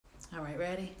All right,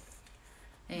 ready?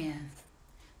 And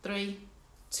 3,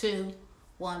 2,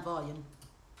 1, volume.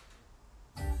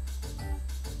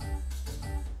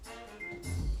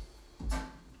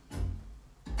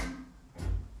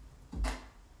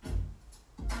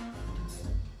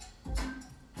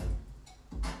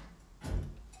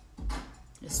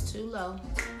 It's too low.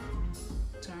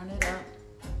 Turn it up.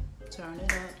 Turn it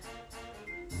up.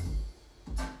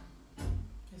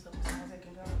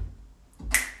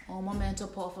 Un momento,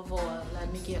 por favor.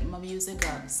 Let me get my music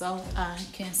up so I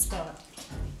can start.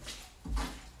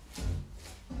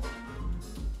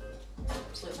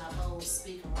 With my Bose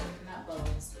speaker, not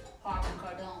Bose, Harman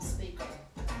Kardon speaker.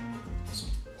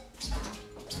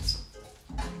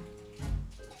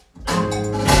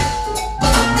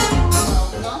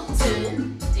 Welcome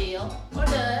to Deal or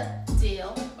Dud,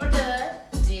 Deal or Dud,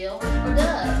 Deal or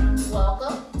Dud.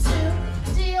 Welcome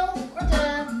to Deal or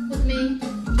Dud with me,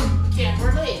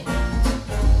 Kimberly.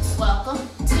 Welcome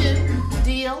to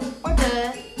Deal or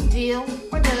Dud, Deal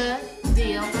or Dud,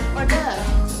 Deal or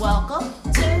Dud. Welcome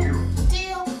to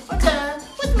Deal or Dud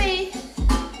with me,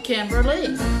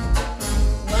 Kimberly.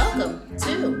 Welcome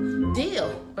to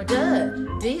Deal or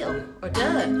Dud, Deal or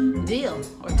Dud, Deal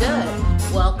or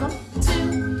Dud. Welcome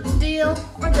to Deal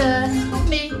or Dud with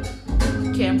me,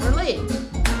 Kimberly.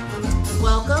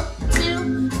 Welcome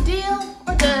to Deal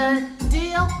or Dud,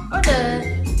 Deal or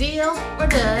Dud, Deal or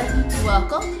Dud.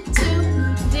 Welcome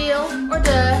to Deal or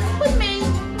Dud with me,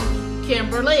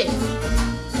 Kimberly.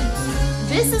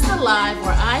 This is the live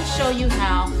where I show you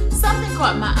how something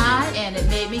caught my eye and it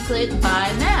made me click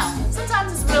buy now.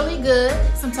 Sometimes it's really good,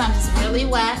 sometimes it's really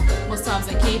whack. Most times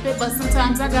I keep it, but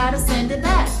sometimes I gotta send it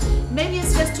back. Maybe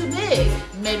it's just too big,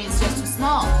 maybe it's just too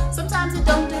small. Sometimes it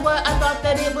don't do what I thought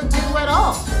that it would do at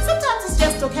all. Sometimes it's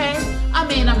just okay, I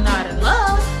mean I'm not in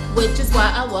love, which is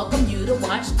why I welcome you to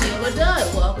watch Deal or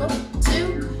Dud. Welcome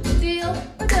to Deal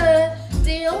or Dud,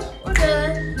 Deal or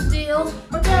Dud, Deal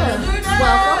or Dud.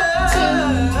 Welcome to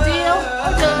Deal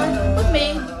or Dud with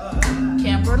me,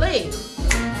 Kimberly.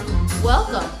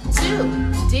 Welcome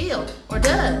to Deal or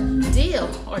Dud, Deal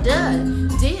or Dud,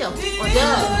 Deal or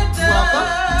Dud. Welcome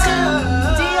to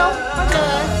Deal or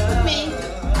Dud with me,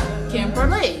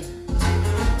 Kimberly.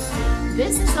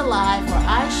 This is the live where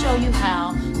I show you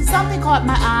how something caught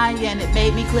my eye and it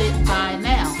made me click buy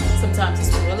now. Sometimes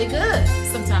it's really good,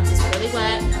 sometimes it's really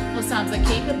whack. Most times I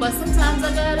keep it, but sometimes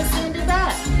I gotta send it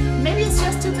back. Maybe it's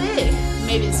just too big,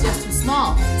 maybe it's just too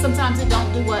small. Sometimes it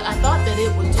don't do what I thought that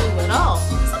it would do at all.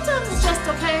 Sometimes it's just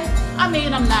okay, I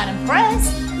mean I'm not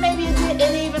impressed. Maybe it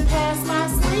didn't even pass my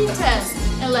sleep test.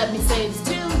 And let me say this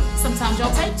too, sometimes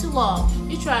y'all take too long.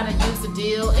 You trying to use the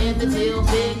deal and the deal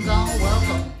been gone.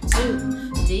 Welcome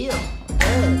to Deal or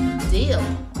Dud, Deal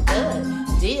or Dud,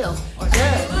 Deal or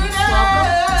Dud. Welcome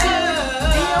to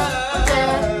Deal or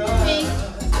Dud with me,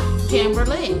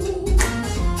 Kimberly.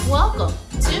 Welcome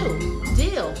to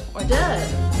Deal or Dud,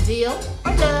 Deal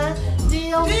or Dud,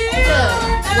 Deal or Dud.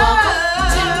 Welcome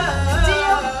to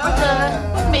Deal or Dud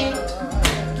with me,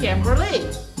 Kimberly.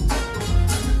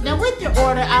 Now with your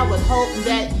order, I would hope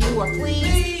that you are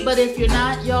pleased. But if you're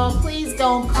not, y'all, please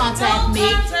don't contact me.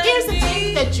 Here's the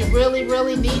thing that you really,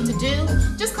 really need to do.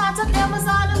 Just contact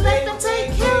Amazon and let them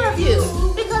take care of you.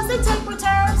 Because they take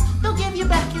returns, they'll give you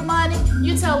back your money.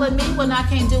 You telling me when I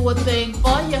can't do a thing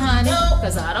for you, honey.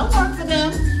 Because I don't work for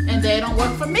them and they don't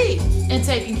work for me. And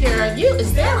taking care of you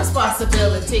is their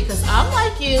responsibility. Because I'm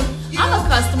like you, I'm a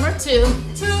customer too.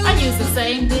 I use the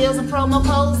same deals and promo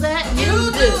codes that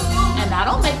you do. And I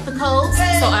don't make the codes,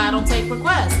 so I don't take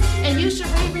requests. And you should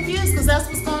read reviews, because that's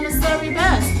what's going to serve you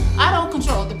best. I don't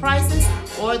control the prices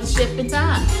or the shipping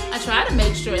time. I try to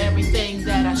make sure everything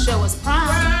that I show is prime.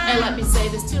 And let me say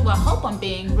this too, I hope I'm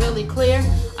being really clear.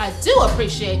 I do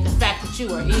appreciate the fact that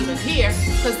you are even here,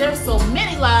 because there's so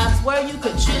many lives where you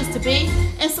could choose to be.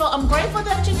 And so I'm grateful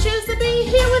that you choose to be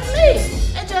here with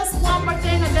me. And just one more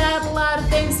thing, I got a lot of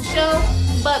things to show.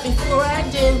 But before I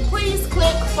do, please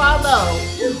click follow.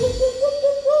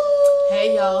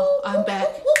 Hey y'all, I'm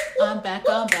back. I'm back.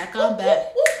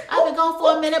 I've been gone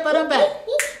for a minute, but I'm back.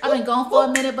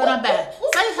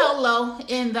 Say hello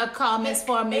in the comments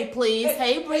for me, please.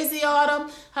 Hey, Breezy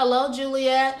Autumn. Hello,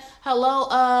 Juliet. Hello,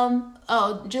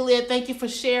 oh, Juliet, thank you for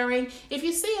sharing. If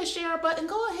you see a share button,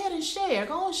 go ahead and share.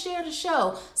 Go and share the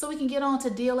show so we can get on to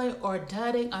dealing or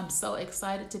dudding. I'm so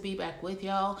excited to be back with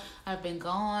y'all. I've been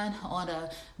gone on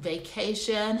a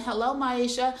vacation. Hello,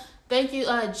 Maisha. Thank you,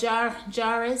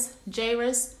 Jaris.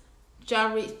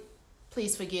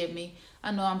 Please forgive me.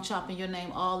 I know I'm chopping your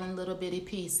name all in little bitty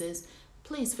pieces.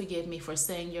 Please forgive me for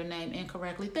saying your name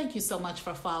incorrectly. Thank you so much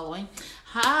for following.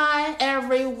 Hi,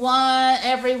 everyone. I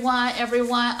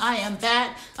am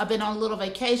back. I've been on a little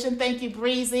vacation. Thank you,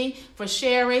 Breezy, for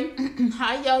sharing.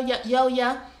 Hi,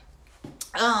 Yo-Ya.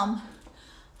 I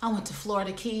went to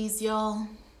Florida Keys, y'all.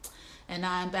 And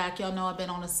now I'm back. Y'all know I've been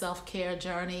on a self-care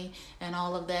journey and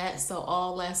all of that. So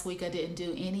all last week I didn't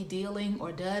do any dealing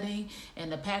or dudding,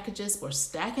 and the packages were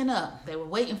stacking up. They were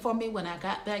waiting for me when I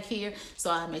got back here.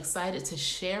 So I'm excited to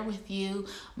share with you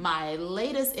my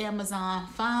latest Amazon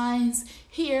finds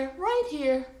right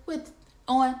here with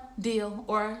on Deal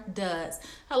or Duds.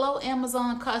 Hello,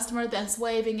 Amazon customer that's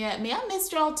waving at me. I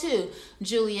missed y'all too,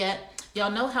 Juliet. Y'all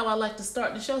know how I like to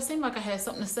start the show. Seemed like I had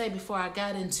something to say before I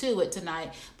got into it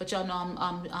tonight. But y'all know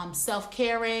I'm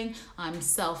self-caring. I'm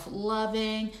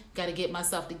self-loving. Got to get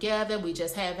myself together. We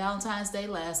just had Valentine's Day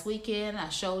last weekend. I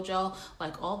showed y'all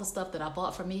like all the stuff that I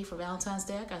bought for me for Valentine's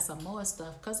Day. I got some more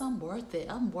stuff because I'm worth it.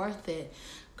 I'm worth it.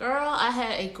 Girl, I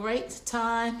had a great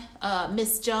time.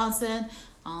 Miss Johnson.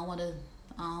 I don't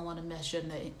want to mess your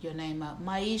name up.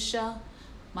 Maisha.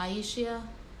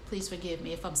 Please forgive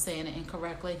me if I'm saying it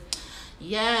incorrectly.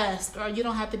 Yes, girl, you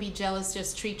don't have to be jealous.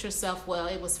 Just treat yourself well.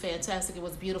 It was fantastic. It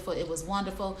was beautiful. It was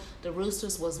wonderful. The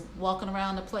roosters was walking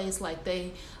around the place like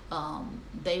they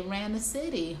ran the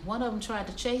city. One of them tried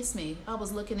to chase me. I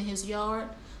was looking in his yard.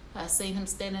 I seen him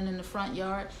standing in the front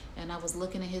yard, and I was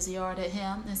looking in his yard at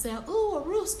him and saying, "Ooh, a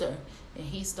rooster." And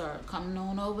he started coming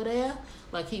on over there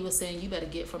like he was saying, "You better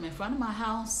get from in front of my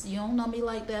house. You don't know me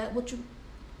like that. What you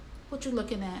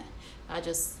looking at?"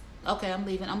 Okay, I'm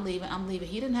leaving.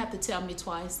 He didn't have to tell me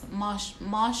twice.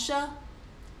 Masha?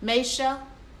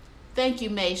 Thank you,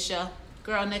 Maisha.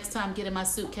 Girl, next time get in my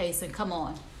suitcase and come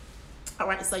on. All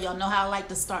right, so y'all know how I like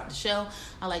to start the show.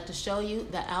 I like to show you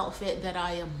the outfit that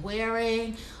I am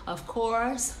wearing, of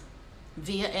course,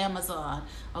 via Amazon.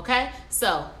 Okay,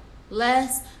 so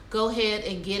let's go ahead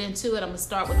and get into it. I'm going to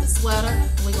start with the sweater.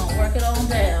 And we're going to work it on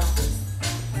down.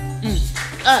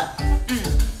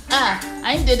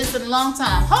 I ain't did this in a long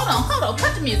time. Hold on.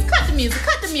 Cut the music.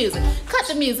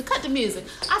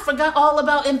 I forgot all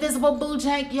about Invisible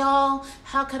Boojank, y'all.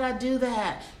 How could I do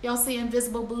that? Y'all see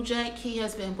Invisible Boojank? He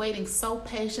has been waiting so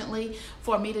patiently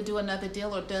for me to do another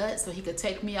deal or dud so he could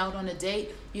take me out on a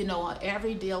date. You know, on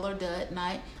every deal or dud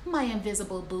night, my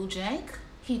Invisible Boojank,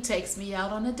 he takes me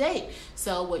out on a date.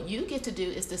 So what you get to do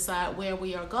is decide where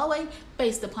we are going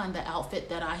based upon the outfit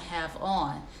that I have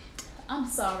on. I'm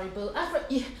sorry, boo.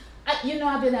 You know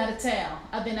I've been out of town.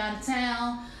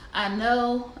 I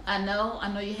know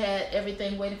you had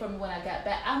everything waiting for me when I got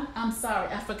back. I'm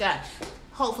sorry. I forgot.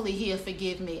 Hopefully he'll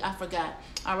forgive me. I forgot.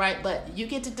 All right, but you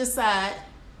get to decide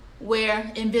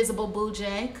where Invisible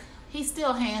Boojank. He's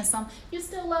still handsome. You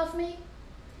still love me?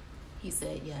 He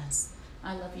said yes.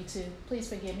 I love you too. Please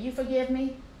forgive me. You forgive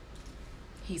me?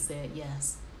 He said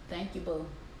yes. Thank you, boo.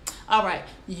 All right,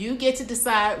 you get to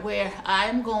decide where I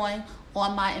am going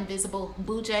on my Invisible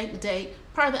Boojank date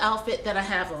per the outfit that I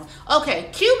have on. Okay,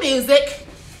 cue music.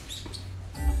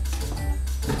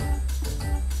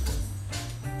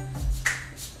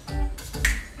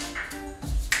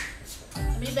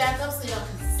 Let me back up so y'all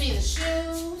can see the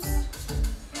shoes.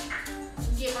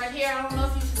 Get right here. I don't know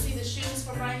if you can see the shoes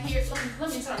from right here. Let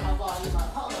me turn my volume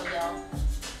up. Hold on, y'all.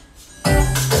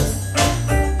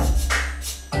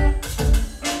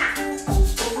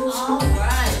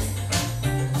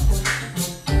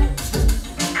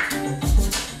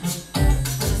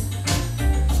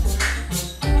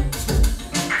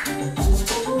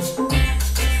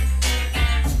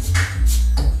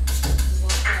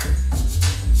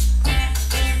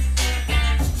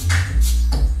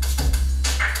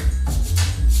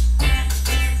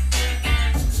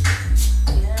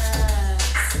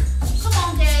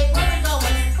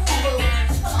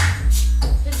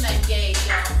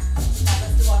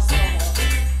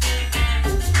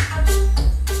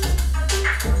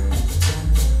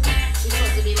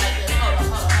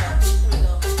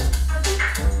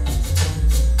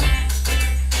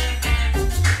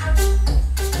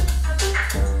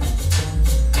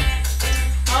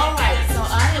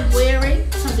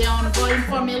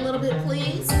 For me a little bit,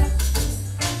 please.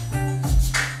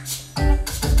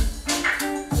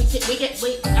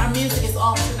 Wait, our music is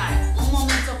off tonight. Un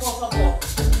momento, por favor.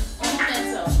 Un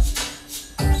momento.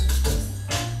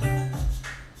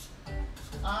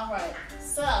 All right,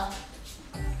 so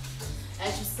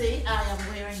as you see, I am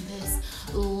wearing this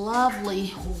lovely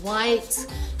white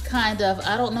kind of,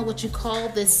 I don't know what you call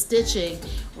this stitching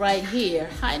right here.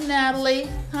 Hi, Natalie.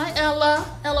 Hi, Ella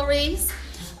Reese.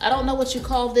 I don't know what you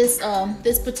call this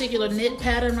this particular knit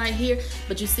pattern right here,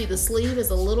 but you see the sleeve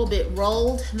is a little bit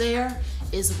rolled there.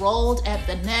 It's rolled at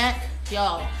the neck,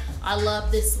 Y'all, I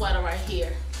love this sweater right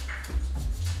here.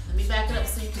 Let me back it up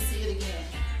so you can see it again.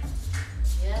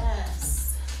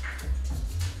 Yes.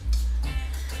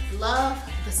 Love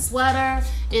the sweater.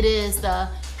 It is the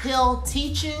He'll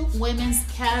Teach You women's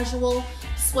casual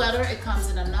sweater. It comes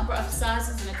in a number of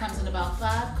sizes and it comes in about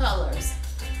 5 colors.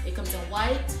 It comes in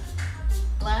white,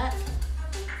 black,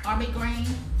 army green,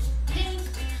 pink,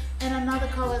 and another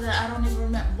color that I don't even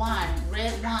remember,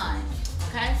 red wine.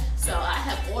 Okay, so I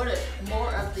have ordered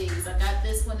more of these. I got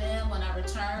this one in when I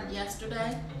returned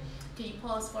yesterday. Can you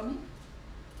pause for me?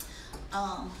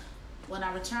 When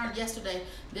I returned yesterday,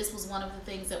 this was one of the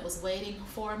things that was waiting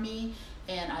for me,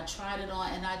 and I tried it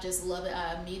on and I just love it.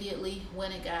 I immediately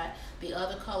went and got the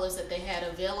other colors that they had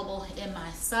available in my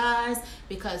size,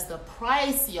 because the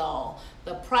price, y'all,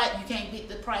 the price, you can't beat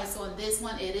the price on this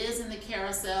one. It is in the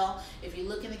carousel. If you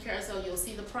look in the carousel, you'll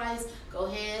see the price. Go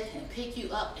ahead and pick you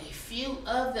up a few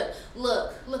of them.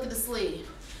 Look at the sleeve.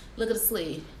 Look at the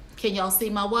sleeve. Can y'all see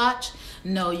my watch?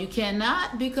 No, you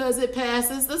cannot, because it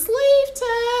passes the sleeve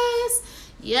test.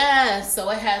 Yes, so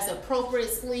it has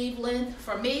appropriate sleeve length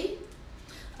for me.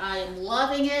 I am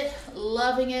loving it,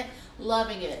 loving it,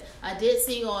 loving it. I did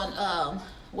see on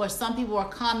where some people were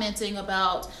commenting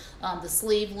about the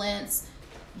sleeve lengths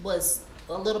was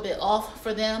a little bit off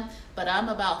for them, but I'm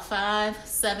about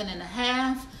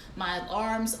 5'7½". My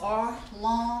arms are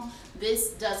long.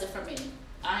 This does it for me.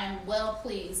 I am well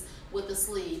pleased with the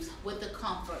sleeves, with the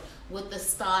comfort, with the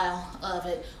style of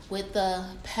it, with the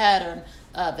pattern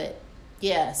of it.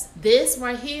 Yes, this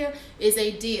right here is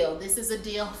a deal. This is a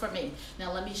deal for me.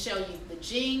 Now let me show you the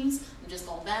jeans. I'm just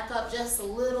gonna back up just a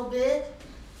little bit.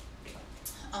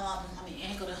 Let me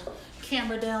angle the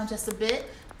camera down just a bit.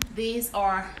 These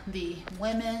are the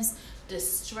women's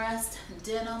distressed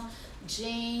denim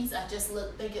jeans. I just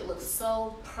think it looks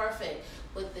so perfect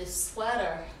with this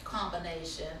sweater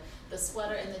combination. The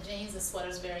sweater and the jeans. The sweater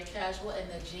is very casual and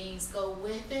the jeans go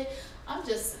with it. I'm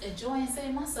just enjoying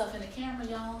seeing myself in the camera,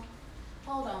 y'all.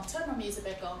 Hold on, turn my music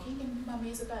back on. Can you give me my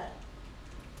music back?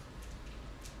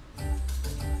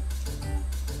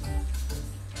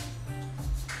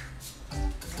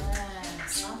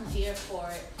 Yes, I'm here for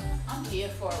it. I'm here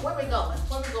for it. Where we going?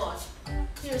 Where we going?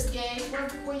 Here's Gabe.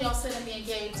 Where y'all sending me and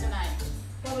Gabe tonight?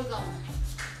 Where we going?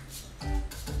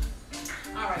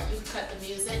 All right, you can cut the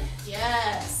music.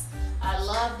 Yes, I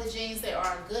love the jeans. They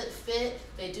are a good fit.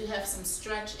 They do have some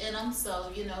stretch in them, so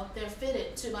you know they're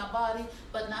fitted to my body,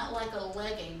 but not like a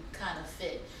legging kind of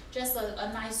fit. Just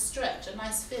a nice stretch, a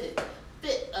nice fitted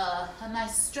fit, a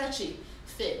nice stretchy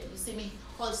fit. You see me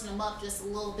hoisting them up just a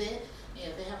little bit.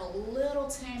 Yeah, they have a little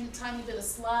tiny bit of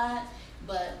slide,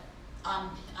 but I'm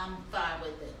fine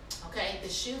with it. Okay, the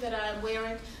shoe that I'm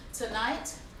wearing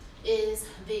tonight is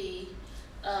the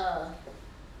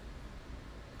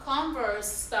Converse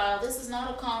style. This is not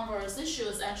a Converse. This shoe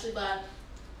is actually by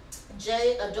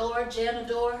Jen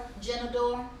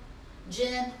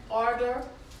Ardor,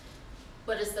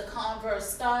 but it's the Converse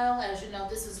style. As you know,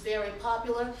 this is very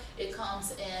popular. It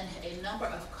comes in a number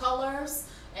of colors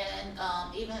and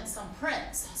even some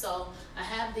prints. So I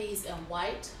have these in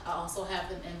white. I also have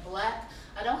them in black.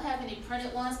 I don't have any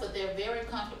printed ones, but they're very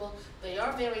comfortable. They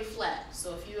are very flat.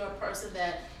 So if you're a person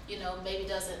that, you know, maybe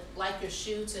doesn't like your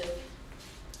shoe to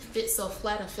fit so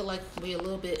flat, I feel like we're a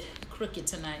little bit crooked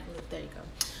tonight. Look, there you go.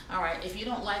 All right, if you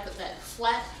don't like that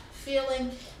flat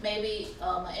feeling, maybe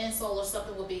an insole or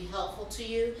something will be helpful to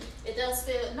you. It does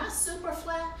feel not super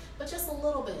flat, but just a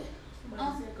little bit.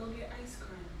 Go get ice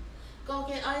cream. Go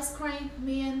get ice cream.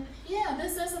 Yeah,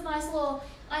 this is a nice little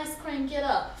ice cream get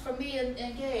up for me and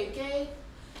Gabe. Gabe,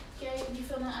 you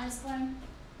feeling ice cream?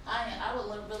 I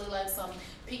would really like some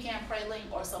pecan praline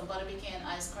or some butter pecan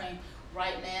ice cream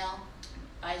right now.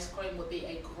 Ice cream would be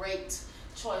a great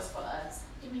choice for us.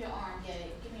 Give me your arm,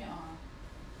 Gabe. Give me your arm.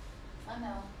 I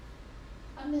know.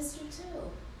 I missed you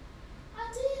too.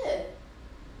 I did.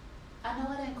 I know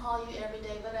I didn't call you every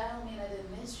day, but I don't mean I didn't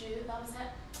miss you. I was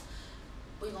happy.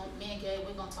 Me and Gabe,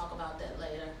 we're gonna talk about that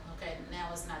later. Okay,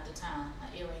 now is not the time. My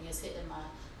earring is hitting my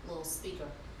little speaker.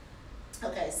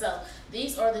 Okay, so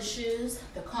these are the shoes,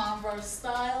 the Converse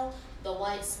style, the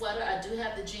white sweater. I do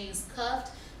have the jeans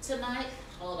cuffed tonight.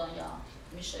 Hold on, y'all.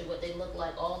 Let me show you what they look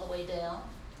like all the way down.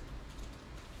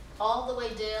 All the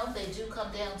way down, they do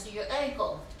come down to your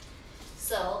ankle.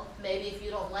 So maybe if you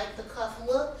don't like the cuff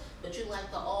look, but you like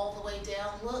the all the way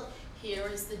down look, here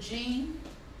is the jean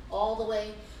all the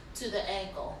way to the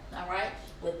ankle, all right?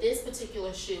 With this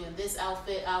particular shoe and this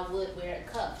outfit, I would wear it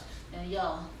cuffed. And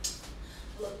y'all,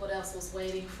 look what else was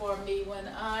waiting for me when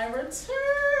I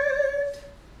returned.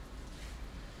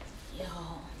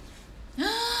 Y'all.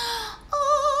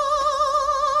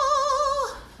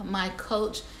 Oh, my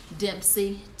Coach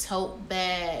Dempsey tote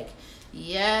bag.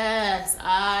 Yes,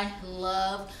 I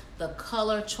love the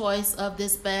color choice of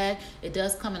this bag. It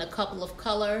does come in a couple of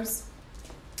colors.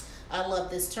 I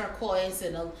love this turquoise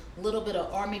and a little bit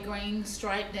of army green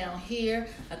stripe down here,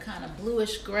 a kind of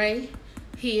bluish gray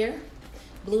here,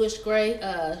 bluish gray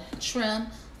trim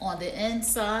on the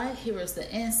inside. Here is the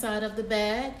inside of the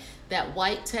bag. That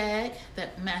white tag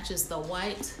that matches the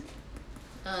white.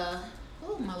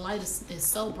 Oh, my light is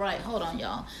so bright. Hold on,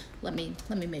 y'all. Let me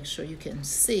make sure you can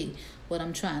see what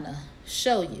I'm trying to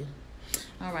show you.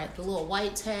 All right, the little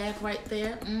white tag right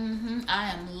there.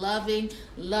 I am loving,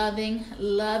 loving,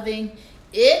 loving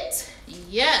it.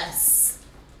 Yes.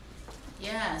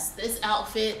 Yes, this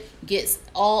outfit gets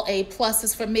all A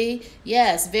pluses for me.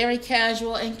 Yes, very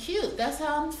casual and cute. That's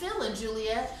how I'm feeling,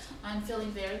 Juliet. I'm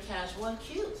feeling very casual and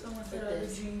cute. Someone said are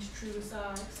the jeans true to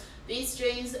size? These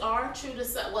jeans are true to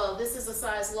size. Well, this is a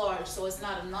size large, so it's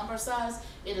not a number size.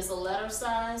 It is a letter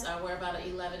size. I wear about an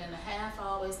 11 and a half, I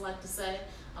always like to say.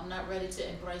 I'm not ready to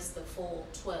embrace the full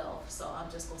 12, so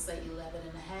I'm just going to say 11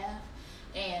 and a half.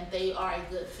 And they are a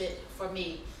good fit for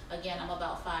me. Again, I'm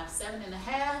about 5'7" and a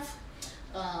half.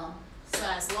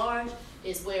 Size large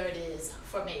is where it is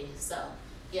for me. So,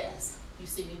 yes, you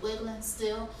see me wiggling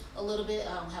still a little bit.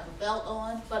 I don't have a belt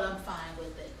on, but I'm fine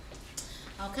with it.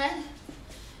 Okay?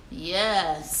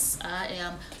 Yes, I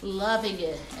am loving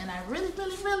it. And I really,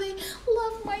 really, really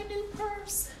love my new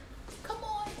purse. Come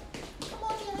on. Come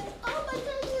on, guys. Oh my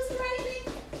goodness, it's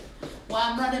raining.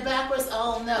 While I'm running backwards,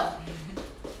 oh no.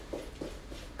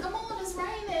 Come on, it's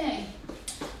raining.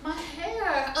 My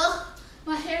hair,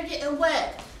 my hair getting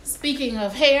wet. Speaking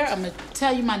of hair, I'm gonna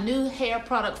tell you my new hair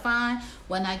product find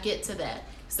when I get to that.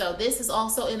 So this is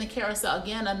also in the carousel.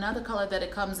 Again, another color that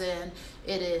it comes in,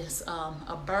 it is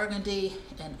a burgundy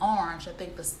and orange. I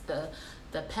think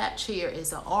the patch here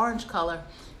is an orange color.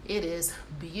 It is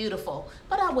beautiful.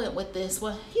 But I went with this.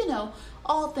 Well, you know,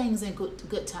 all things in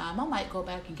good time. I might go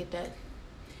back and get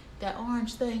that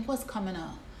orange thing. What's coming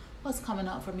up? What's coming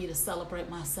up for me to celebrate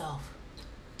myself?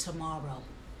 Tomorrow.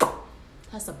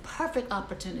 That's a perfect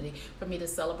opportunity for me to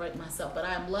celebrate myself. But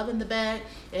I am loving the bag.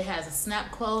 It has a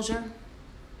snap closure.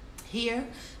 Here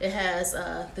it has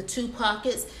the 2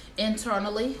 pockets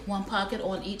internally, 1 pocket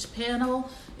on each panel.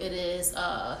 It is,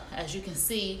 as you can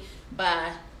see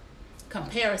by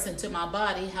comparison to my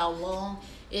body, how long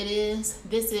it is.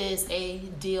 This is a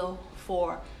deal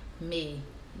for me.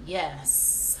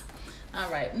 Yes. All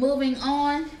right, moving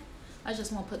on. I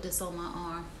just want to put this on my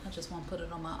arm. I just want to put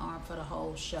it on my arm for the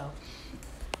whole show.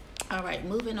 All right,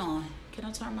 moving on. Can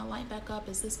I turn my light back up?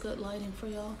 Is this good lighting for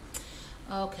y'all?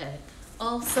 Okay.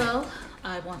 Also,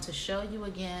 I want to show you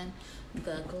again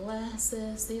the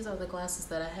glasses. These are the glasses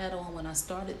that I had on when I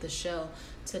started the show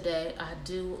today. I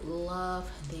do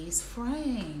love these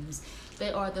frames.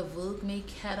 They are the Vogue Me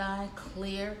Cat Eye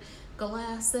Clear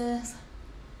glasses.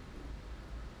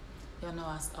 Y'all know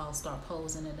I'll start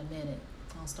posing in a minute.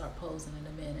 I'll start posing in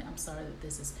a minute. I'm sorry that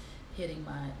this is hitting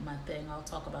my thing. I'll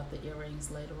talk about the earrings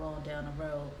later on down the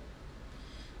road.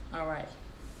 All right.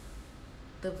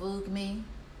 The Vogue Me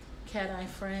Cat Eye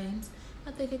frames.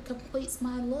 I think it completes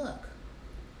my look.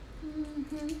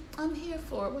 I'm here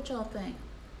for it. What y'all think?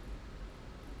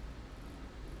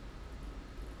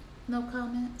 No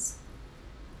comments?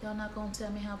 Y'all not gonna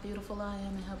tell me how beautiful I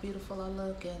am and how beautiful I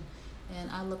look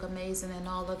and I look amazing and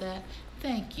all of that?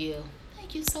 Thank you.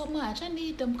 Thank you so much. I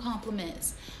need them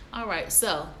compliments. All right,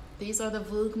 so these are the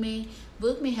Vogue Me.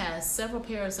 Vogue Me has several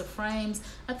pairs of frames.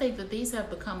 I think that these have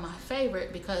become my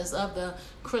favorite because of the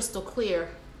crystal clear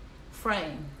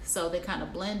frame. So they kind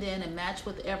of blend in and match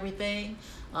with everything.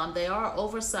 They are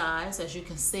oversized, as you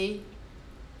can see.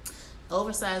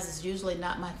 Oversized is usually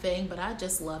not my thing, but I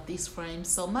just love these frames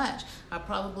so much. I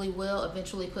probably will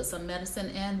eventually put some medicine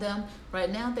in them.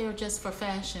 Right now, they are just for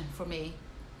fashion for me.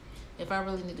 If I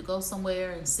really need to go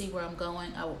somewhere and see where I'm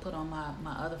going, I will put on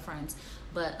my other frames.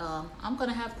 But I'm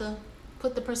gonna have to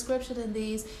put the prescription in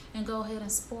these and go ahead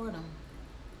and sport them.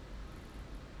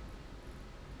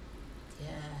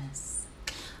 Yes.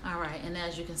 All right, and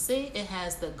as you can see, it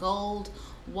has the gold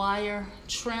wire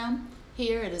trim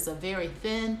here. It is a very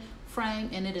thin frame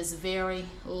and it is very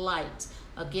light.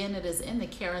 Again, it is in the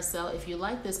carousel. If you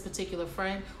like this particular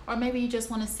frame, or maybe you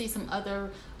just want to see some other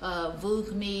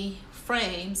Vogue Me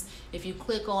frames, if you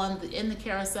click on in the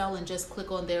carousel and just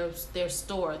click on their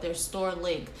store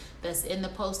link that's in the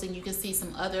posting, you can see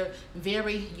some other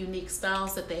very unique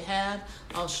styles that they have.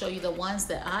 I'll show you the ones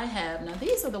that I have. Now,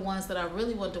 these are the ones that I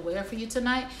really wanted to wear for you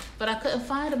tonight, but I couldn't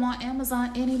find them on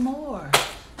Amazon anymore.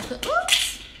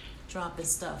 Oops, dropping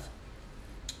stuff.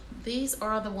 These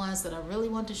are the ones that I really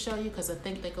want to show you because I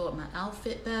think they go with my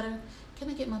outfit better. Can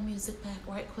I get my music back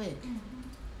right quick?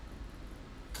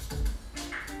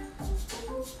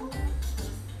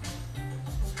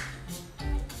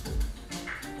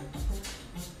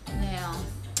 Now,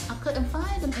 I couldn't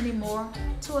find them anymore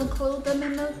to include them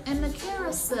in the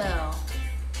carousel.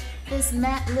 This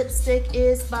matte lipstick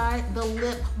is by the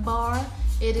Lip Bar.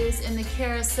 It is in the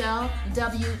carousel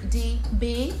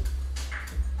WDB.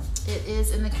 It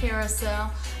is in the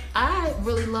carousel. I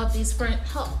really love these frames.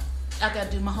 Oh, I gotta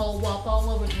do my whole walk all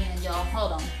over again, y'all.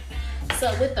 Hold on.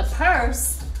 So with the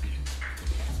purse,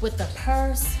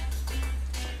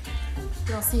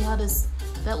 y'all see how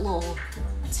that little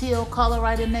teal color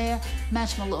right in there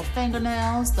match my little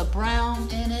fingernails, the brown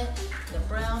in it, the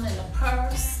brown in the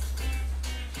purse.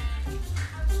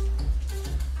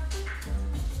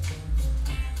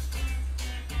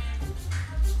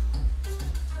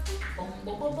 Boom,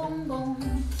 boom, boom, boom,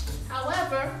 boom.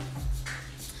 However,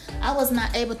 I was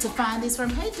not able to find these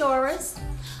frames. Hey, Doris.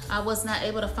 I was not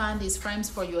able to find these frames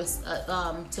for you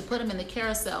to put them in the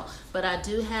carousel, but I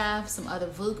do have some other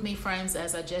Vogue Me frames,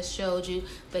 as I just showed you.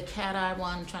 The cat eye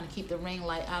one, I'm trying to keep the ring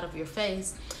light out of your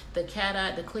face. The cat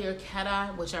eye, the clear cat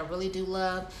eye, which I really do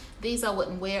love. These I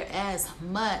wouldn't wear as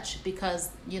much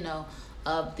because, you know,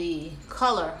 of the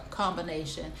color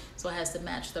combination, so it has to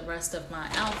match the rest of my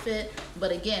outfit.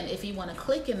 But again, if you want to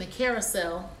click in the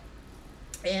carousel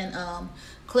and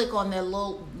click on the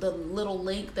little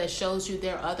link that shows you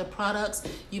their other products,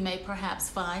 you may perhaps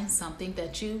find something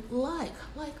that you like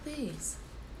these.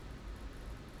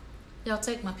 Y'all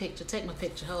take my picture,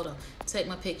 hold on. Take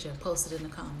my picture and post it in the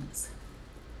comments.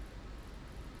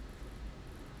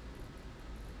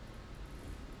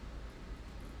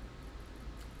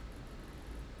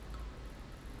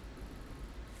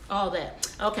 All that.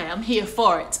 Okay, I'm here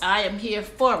for it. I am here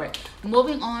for it.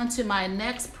 Moving on to my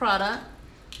next product.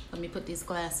 Let me put these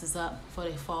glasses up before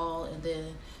they fall, and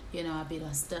then, you know, I be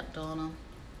done stepped on them.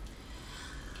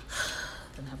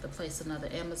 Then I have to place another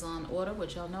Amazon order,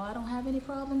 which y'all know I don't have any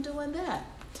problem doing that.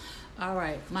 All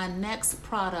right, my next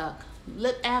product,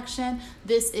 lip action.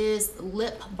 This is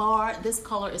Lip Bar. This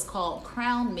color is called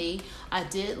Crown Me. I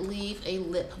did leave a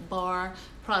Lip Bar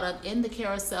product in the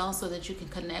carousel so that you can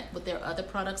connect with their other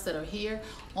products that are here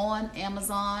on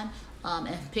Amazon.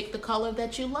 And pick the color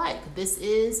that you like. This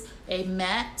is a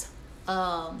matte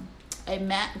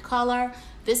color.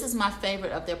 This is my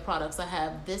favorite of their products. I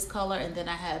have this color, and then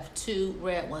I have two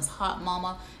red ones, Hot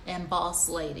Mama and Boss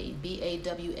Lady,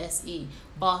 B-A-W-S-E,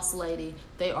 Boss Lady.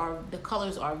 The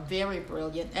colors are very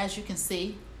brilliant, as you can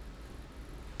see.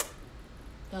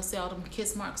 Y'all see all them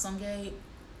kiss marks on Gabe?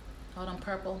 All them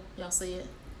purple, y'all see it?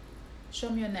 Show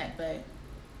me your neck, babe,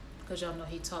 because y'all know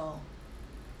he tall.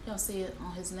 Y'all see it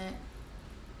on his neck?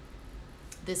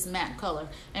 This matte color,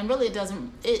 and really it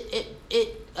doesn't,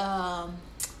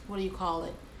 what do you call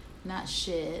it? Not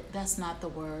shed, that's not the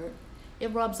word.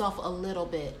 It rubs off a little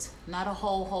bit, not a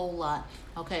whole lot,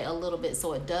 okay, a little bit,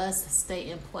 so it does stay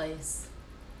in place.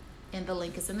 And the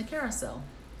link is in the carousel.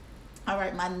 All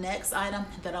right, my next item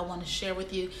that I want to share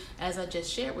with you, as I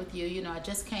just shared with you, you know, I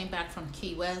just came back from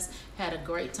Key West, had a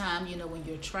great time. You know, when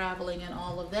you're traveling and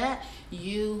all of that,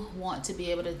 you want to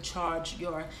be able to charge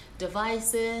your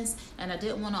devices, and I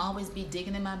didn't want to always be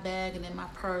digging in my bag and in my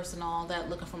purse and all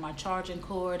that, looking for my charging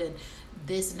cord and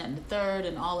this and that and the third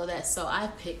and all of that. So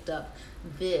I picked up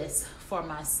this for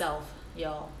myself,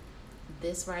 y'all.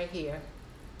 This right here.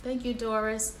 Thank you,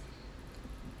 Doris.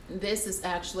 This is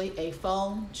actually a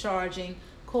phone charging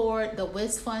cord, the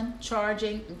Wisfun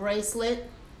charging bracelet.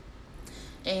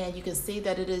 And you can see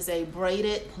that it is a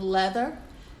braided leather,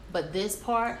 but this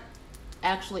part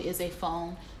actually is a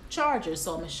phone charger.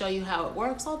 So I'm gonna show you how it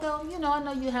works. Although, you know, I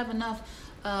know you have enough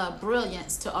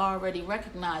brilliance to already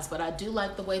recognize, but I do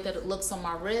like the way that it looks on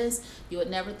my wrist. You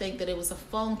would never think that it was a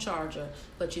phone charger,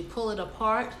 but you pull it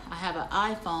apart. I have an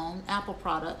iPhone, Apple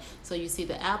product. So you see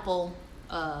the Apple,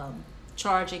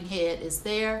 charging head is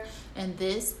there, and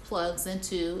this plugs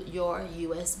into your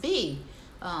USB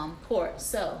port.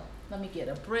 So let me get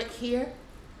a brick here.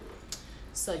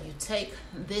 So you take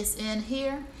this in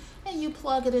here and you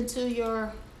plug it into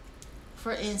your,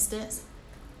 for instance,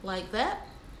 like that,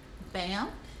 bam.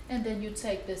 And then you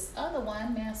take this other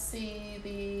one, may I see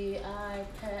the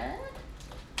iPad,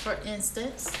 for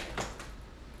instance.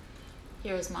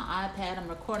 Here is my iPad. I'm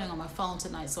recording on my phone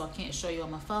tonight, so I can't show you on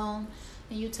my phone.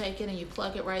 And you take it and you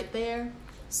plug it right there.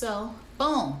 So,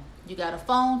 boom, You got a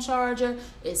phone charger.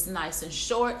 It's nice and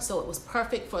short, so it was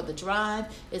perfect for the drive.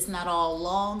 It's not all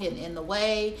long and in the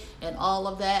way and all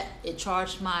of that. It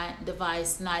charged my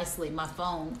device nicely, my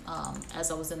phone,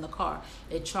 as I was in the car.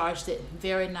 It charged it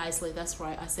very nicely. That's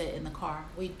right, I said in the car.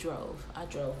 I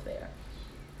drove there.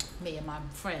 Me and my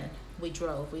friend, we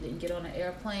drove. We didn't get on an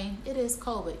airplane. It is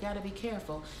COVID, gotta be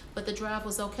careful. But the drive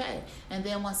was okay. And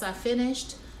then once I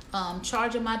finished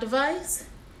charging my device,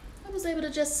 I was able to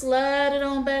just slide it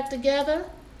on back together.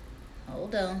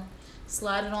 Hold on.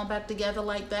 Slide it on back together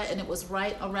like that, and it was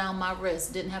right around my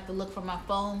wrist. Didn't have to look for my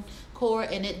phone cord,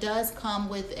 and it does come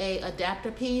with a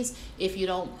adapter piece if you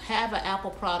don't have an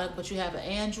Apple product but you have an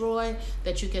Android,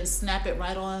 that you can snap it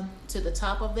right on to the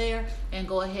top of there and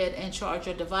go ahead and charge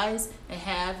your device and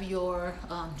have your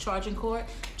charging cord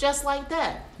just like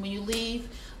that. When you leave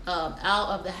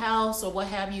out of the house or what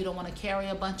have you, you don't want to carry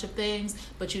a bunch of things,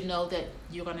 but you know that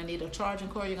you're going to need a charging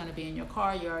cord. You're going to be in your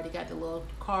car. You already got the little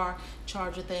car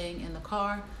charger thing in the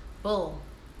car. Boom.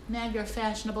 Now you're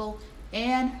fashionable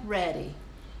and ready.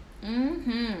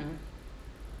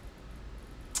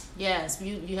 Yes,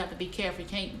 you have to be careful. You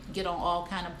can't get on all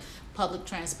kind of public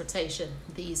transportation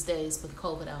these days with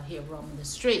COVID out here roaming the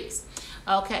streets.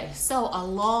 Okay, so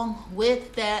along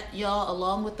with that, y'all,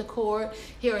 along with the cord,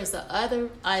 here is the other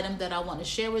item that I want to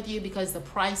share with you because the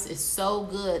price is so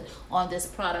good on this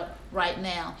product right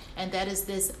now, and that is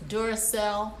this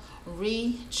Duracell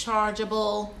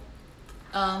rechargeable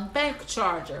bank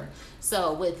charger.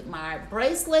 So with my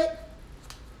bracelet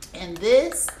and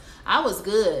this, I was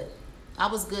good. I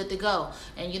was good to go.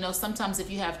 And you know, sometimes if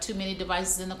you have too many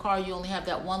devices in the car, you only have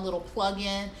that one little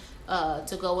plug-in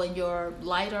to go in your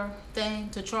lighter thing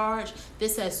to charge.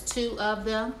 This has two of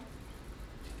them.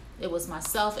 It was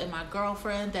myself and my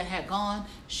girlfriend that had gone.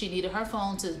 She needed her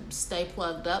phone to stay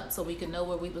plugged up so we could know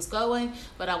where we was going,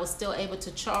 but I was still able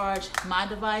to charge my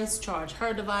device, charge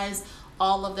her device,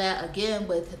 all of that again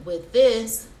with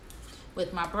this,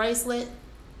 with my bracelet.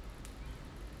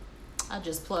 I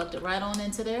just plugged it right on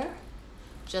into there,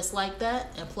 just like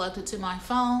that, and plugged it to my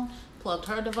phone, plugged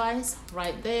her device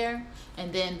right there,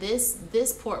 and then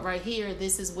this port right here,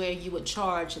 this is where you would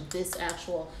charge this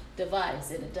actual device,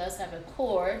 and it does have a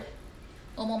cord.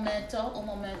 Un momento,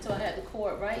 I had the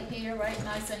cord right here, right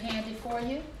nice and handy for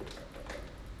you.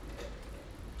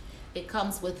 It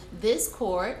comes with this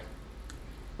cord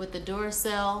with the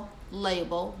Duracell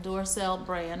label, Duracell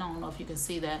brand. I don't know if you can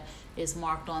see that, it's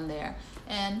marked on there.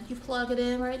 And you plug it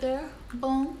in right there,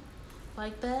 boom,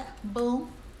 like that,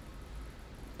 boom.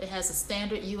 It has a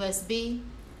standard USB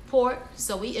port,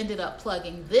 so we ended up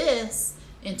plugging this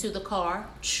into the car,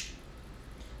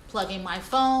 plugging my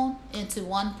phone into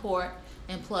one port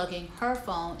and plugging her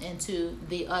phone into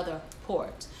the other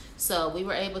port. So we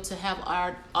were able to have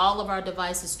all of our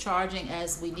devices charging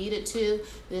as we needed to.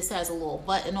 This has a little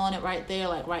button on it right there,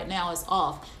 like right now it's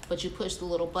off, but you push the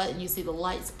little button, you see the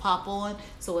lights pop on,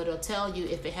 so it'll tell you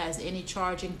if it has any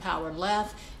charging power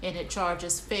left, and it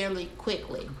charges fairly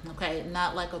quickly, okay?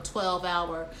 Not like a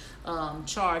 12-hour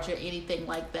charge or anything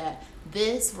like that.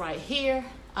 This right here,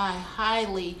 I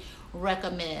highly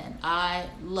recommend. I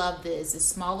love this. It's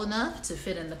small enough to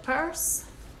fit in the purse.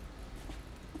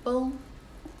 Boom.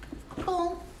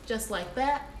 Boom, just like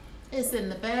that. It's in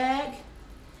the bag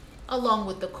along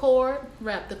with the cord.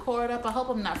 Wrap the cord up. I hope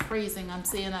I'm not freezing. I'm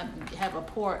seeing I have a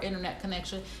poor internet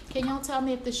connection. Can y'all tell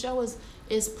me if the show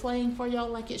is playing for y'all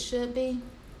like it should be?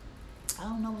 I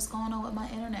don't know what's going on with my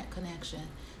internet connection.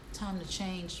 Time to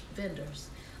change vendors.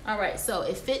 All right, so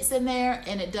it fits in there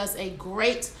and it does a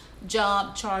great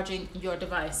job charging your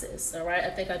devices. All right, I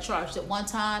think I charged it one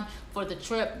time for the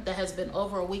trip that has been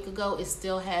over a week ago. It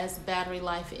still has battery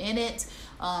life in it.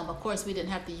 Of course, we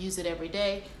didn't have to use it every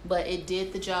day, but it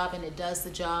did the job and it does the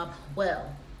job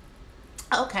well.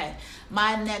 Okay,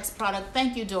 my next product,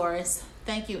 thank you, Doris.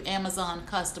 Thank you, Amazon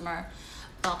customer.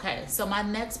 Okay, so my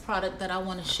next product that I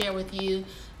want to share with you,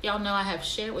 y'all know I have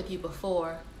shared with you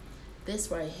before,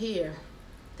 this right here,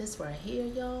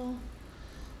 y'all.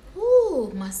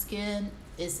 Ooh, my skin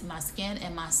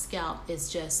and my scalp is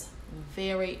just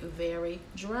very, very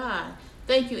dry.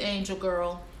 Thank you, Angel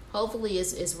Girl. Hopefully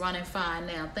it's running fine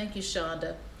now. Thank you,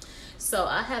 Shonda. So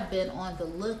I have been on the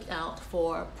lookout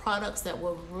for products that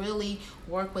will really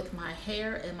work with my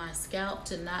hair and my scalp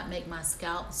to not make my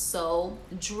scalp so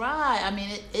dry. I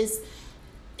mean,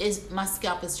 my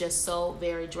scalp is just so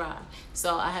very dry.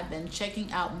 So I have been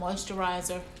checking out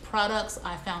moisturizer products.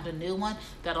 I found a new one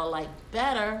that I like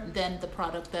better than the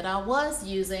product that I was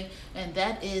using, and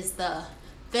that is the,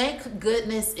 thank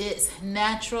goodness it's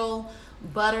natural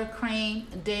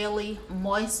buttercream daily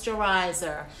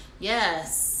moisturizer.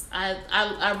 Yes,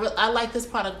 I like this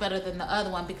product better than the other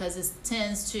one because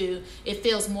it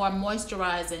feels more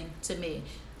moisturizing to me.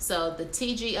 So the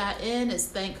TGIN is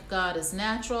Thank God Is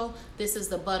Natural. This is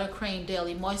the Buttercream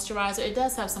Daily Moisturizer. It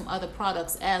does have some other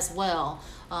products as well.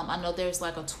 I know there's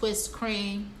like a twist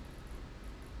cream.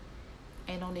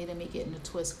 Ain't no need of me getting the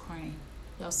twist cream.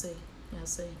 Y'all see? Y'all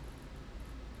see?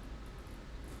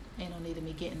 Ain't no need of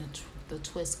me getting the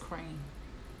twist cream.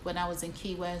 When I was in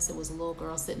Key West, it was a little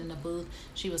girl sitting in the booth.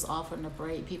 She was offering to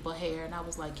braid people hair, and I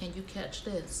was like, can you catch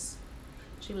this?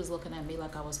 She was looking at me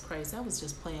like I was crazy. I was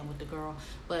just playing with the girl.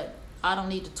 But I don't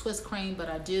need the twist cream, but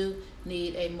I do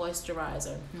need a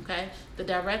moisturizer, okay? The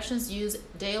directions: use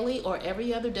daily or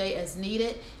every other day as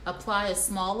needed. Apply a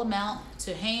small amount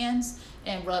to hands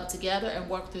and rub together and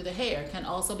work through the hair. Can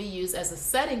also be used as a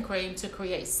setting cream to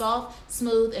create soft,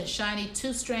 smooth, and shiny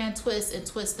 2-strand twists and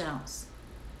twist outs.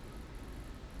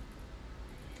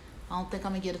 I don't think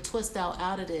I'm gonna get a twist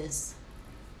out of this.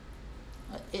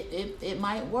 It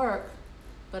might work,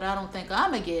 but I don't think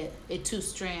I'm gonna get a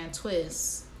 2-strand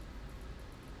twist.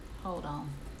 Hold on.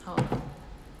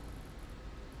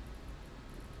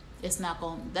 That's not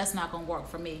gonna work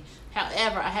for me.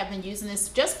 However, I have been using this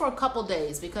just for a couple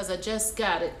days because I just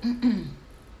got it.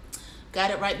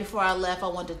 Got it right before I left. I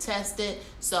wanted to test it.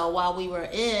 So while we were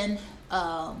in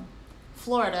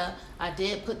Florida, I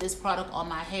did put this product on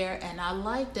my hair and I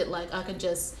liked it. Like I can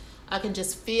just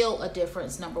feel a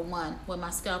difference. Number one, when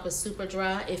my scalp is super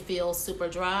dry, it feels super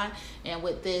dry, and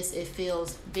with this it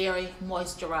feels very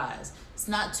moisturized. It's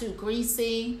not too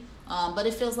greasy, but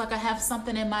it feels like I have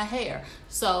something in my hair.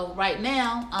 So right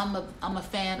now I'm a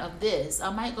fan of this.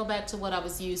 I might go back to what I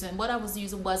was using. What I was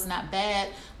using was not bad,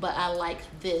 but I like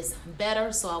this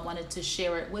better, so I wanted to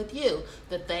share it with you.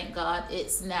 The Thank God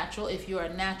It's Natural. If you're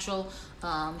a natural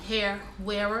hair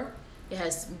wearer, it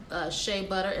has shea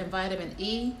butter and vitamin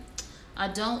E. I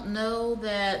don't know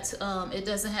that it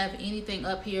doesn't have anything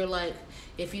up here like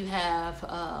if you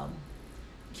have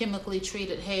chemically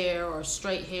treated hair or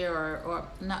straight hair or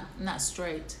not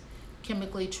straight,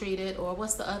 chemically treated, or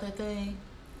what's the other thing?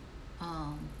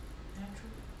 Natural?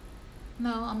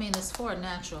 No, I mean it's for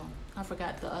natural. I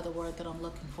forgot the other word that I'm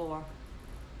looking for.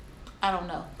 I don't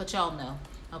know, but y'all know.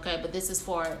 Okay, but this is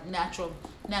for natural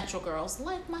girls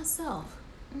like myself.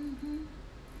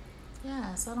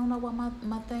 Yes, I don't know why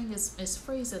my thing is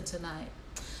freezing tonight.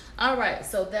 All right,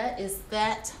 so that is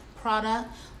that product.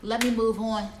 Let me move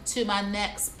on to my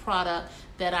next product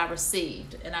that I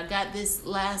received. And I got this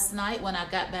last night when I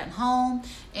got back home,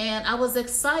 and I was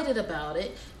excited about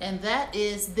it. And that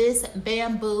is this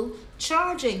bamboo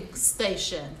charging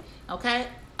station. Okay,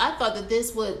 I thought that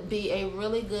this would be a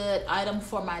really good item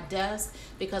for my desk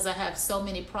because I have so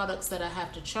many products that I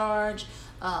have to charge,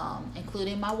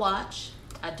 including my watch.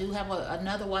 I do have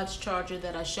another watch charger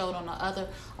that I showed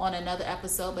on another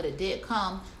episode, but it did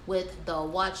come with the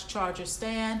watch charger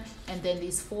stand and then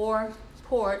these 4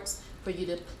 ports for you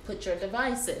to put your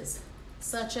devices,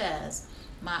 such as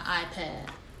my iPad.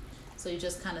 So you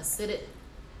just kind of sit it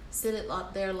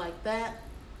up there like that,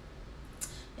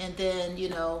 and then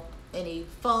any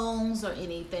phones or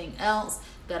anything else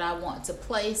that I want to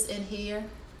place in here.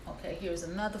 Okay, here's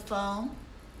another phone.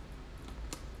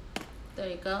 There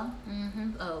you go.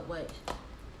 Oh, wait.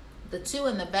 The 2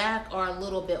 in the back are a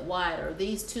little bit wider.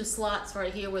 These 2 slots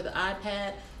right here where the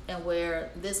iPad and where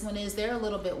this one is, they're a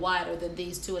little bit wider than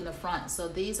these 2 in the front. So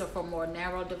these are for more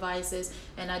narrow devices,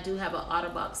 and I do have an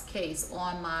OtterBox case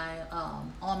on my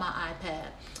iPad.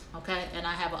 Okay, and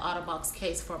I have an OtterBox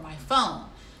case for my phone.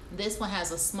 This one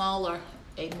has a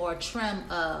more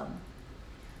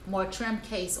trim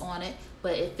case on it,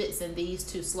 but it fits in these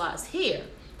 2 slots here.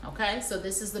 Okay, so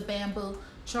this is the bamboo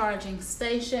charging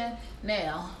station.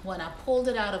 Now, when I pulled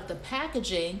it out of the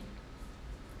packaging,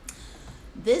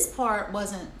 this part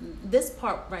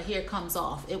right here comes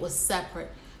off. It was separate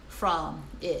from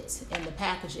it in the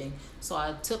packaging. So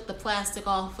I took the plastic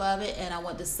off of it and I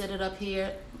went to sit it up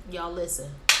here. Y'all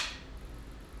listen.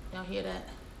 Y'all hear that?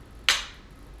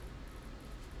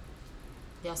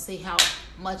 Y'all see how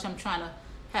much I'm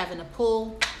having to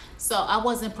pull? So I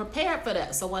wasn't prepared for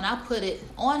that. So when I put it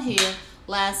on here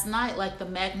last night, like the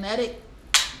magnetic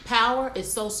power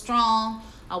is so strong,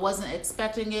 I wasn't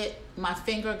expecting it. My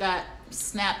finger got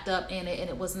snapped up in it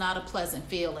and it was not a pleasant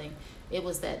feeling. It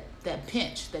was that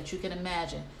pinch that you can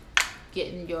imagine,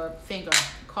 getting your finger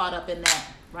caught up in that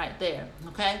right there.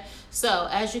 Okay, so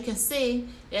as you can see,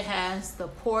 it has the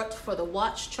port for the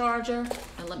watch charger,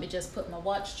 and let me just put my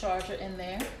watch charger in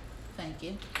there. Thank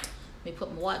you. Let me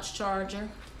put my watch charger.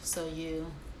 So you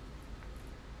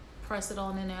press it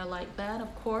on in there like that,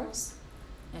 of course.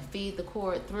 and feed the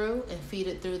cord through and feed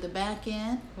it through the back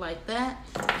end like that,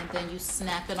 and then you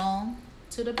snap it on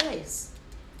to the base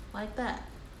like that.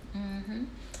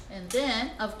 And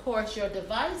then of course your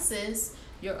devices,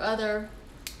 your other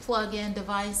plug-in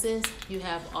devices, you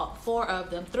have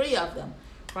 3 of them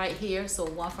right here. So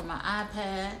one for my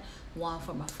iPad, one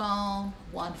for my phone,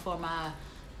 one for my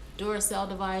Duracell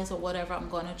device or whatever I'm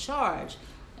going to charge.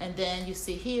 And then you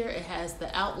see here it has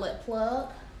the outlet plug.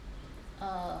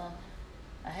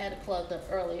 I had it plugged up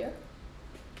earlier.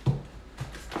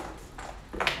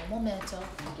 A momento,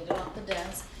 get it off the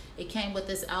desk. It came with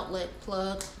this outlet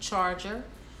plug charger.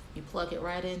 You plug it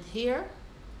right in here,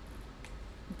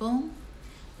 boom,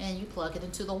 and you plug it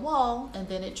into the wall, and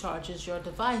then it charges your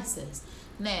devices.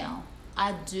 Now,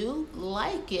 I do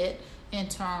like it in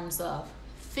terms of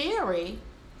theory,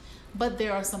 but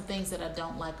there are some things that I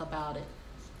don't like about it.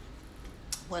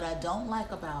 What I don't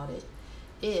like about it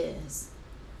is,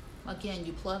 again,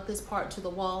 you plug this part to the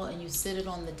wall and you sit it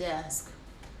on the desk.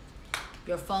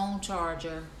 Your phone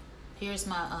charger. Here's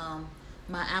my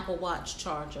my Apple Watch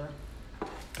charger.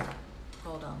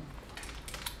 Hold on.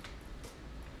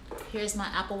 Here's my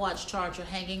Apple Watch charger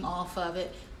hanging off of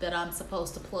it that I'm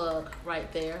supposed to plug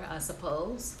right there, I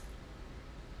suppose.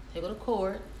 Take the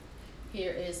cord.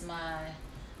 Here is my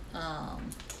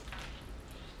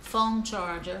phone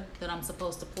charger that I'm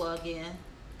supposed to plug in.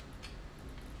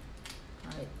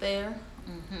 Right there.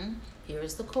 Here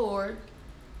is the cord.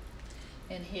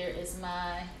 And here is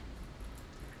my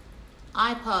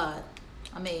iPad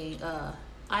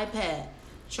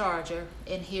charger,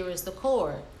 and here is the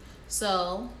cord.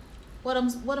 So what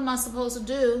am I supposed to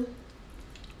do?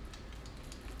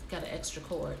 Got an extra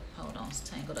cord. Hold on, it's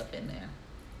tangled up in there.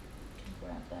 Can you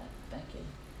grab that? Thank you.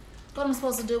 What am I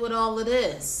supposed to do with all of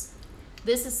this?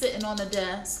 This is sitting on the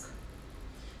desk.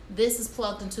 This is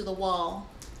plugged into the wall.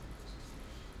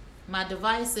 My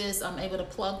devices, I'm able to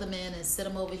plug them in and sit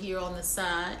them over here on the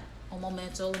side. Un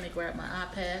momento, let me grab my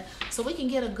iPad so we can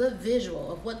get a good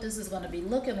visual of what this is going to be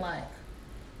looking like.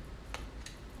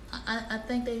 I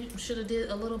think they should have did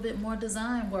a little bit more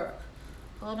design work.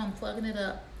 Hold on, I'm plugging it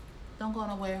up. Don't go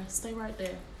nowhere. Stay right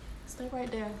there. Stay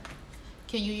right there.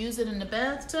 Can you use it in the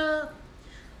bathtub?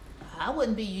 I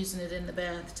wouldn't be using it in the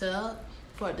bathtub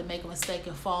for it to make a mistake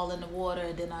and fall in the water,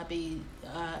 and then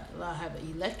I'll have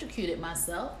electrocuted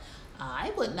myself.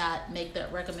 I would not make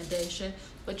that recommendation,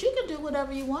 but you can do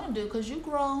whatever you want to do because you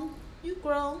grown. You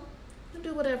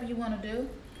do whatever you want to do.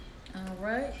 All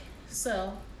right.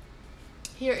 So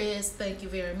here is, thank you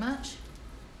very much.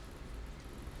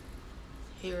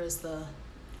 Here's the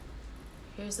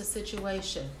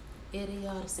situation.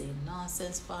 Idiocy,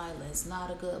 nonsense, violence,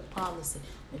 not a good policy.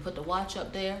 We put the watch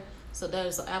up there. So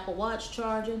there's the Apple Watch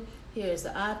charging. Here's the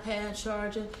iPad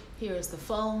charging. Here's the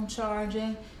phone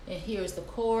charging. And here's the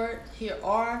cord. Here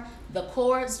are the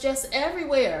cords just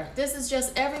everywhere. This is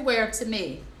just everywhere to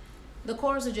me. The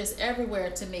cords are just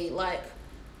everywhere to me. Like,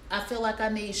 I feel like I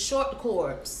need short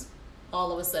cords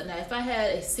all of a sudden. Now, if I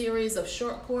had a series of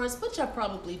short cords, which I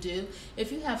probably do,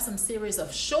 if you have some series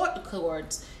of short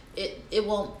cords, it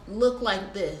won't look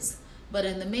like this. But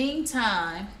in the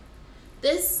meantime,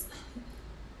 this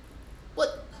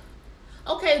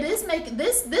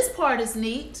part is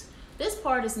neat. This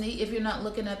part is neat if you're not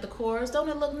looking at the cords. Don't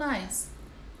it look nice?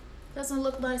 Doesn't it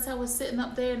look nice how it's sitting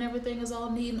up there and everything is all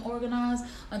neat and organized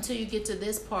until you get to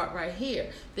this part right here.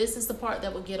 This is the part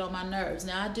that will get on my nerves.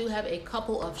 Now, I do have a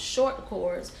couple of short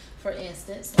cords, for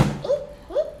instance.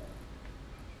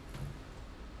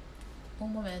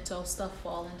 Un momento, stuff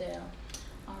falling down.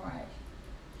 All right.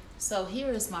 So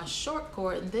here is my short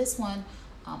cord, and this one,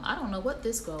 I don't know what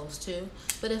this goes to,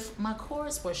 but if my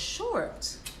cords were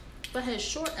short, if I had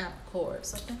short Apple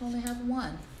cords, I think I only have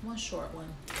one short one,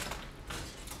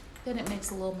 then it makes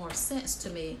a little more sense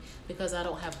to me because I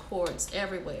don't have cords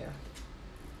everywhere.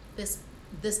 This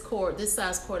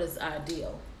size cord is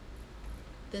ideal.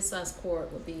 This size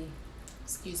cord would be,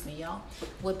 excuse me, y'all,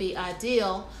 would be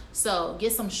ideal. So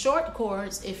get some short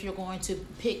cords if you're going to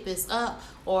pick this up,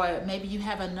 or maybe you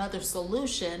have another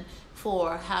solution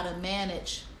for how to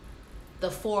manage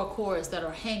the 4 cords that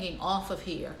are hanging off of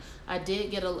here. I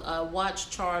did get a watch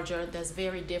charger that's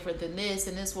very different than this,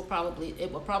 and it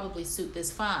will probably suit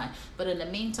this fine. But in the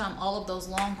meantime, all of those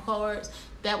long cords,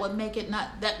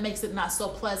 that makes it not so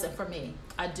pleasant for me.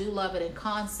 I do love it in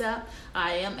concept.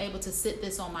 I am able to sit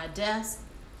this on my desk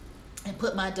and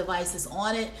put my devices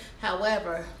on it.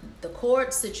 However, the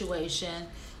cord situation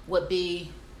would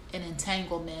be an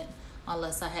entanglement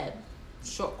unless I had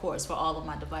short cords for all of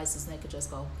my devices, and they could just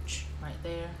go right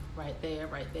there, right there,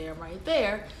 right there, right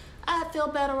there. I feel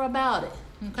better about it.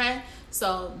 Okay,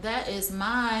 so that is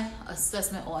my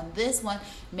assessment on this one.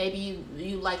 Maybe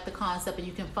you like the concept and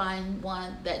you can find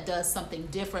one that does something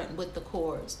different with the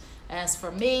cords. As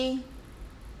for me,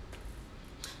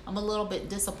 I'm a little bit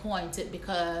disappointed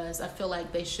because I feel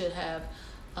like they should have,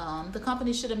 the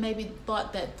company should have maybe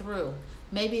thought that through.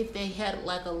 Maybe if they had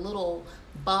like a little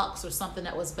box or something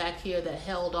that was back here that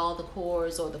held all the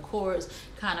cords, or the cords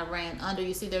kind of ran under.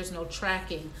 You see there's no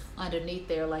tracking underneath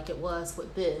there like it was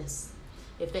with this.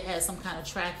 If they had some kind of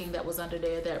tracking that was under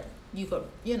there that you could,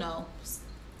 you know,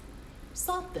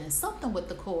 something with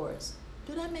the cords.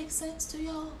 Do that make sense to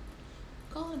y'all?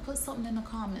 Go and put something in the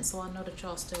comments so I know that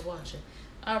y'all still watching.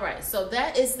 All right, so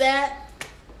that is that.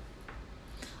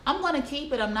 I'm going to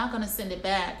keep it. I'm not going to send it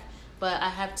back, but I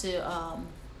have to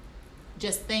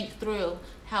just think through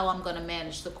how I'm going to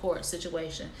manage the cord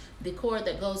situation. The cord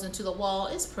that goes into the wall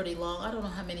is pretty long. I don't know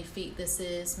how many feet this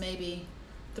is, maybe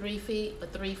 3 feet, a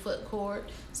 3-foot cord.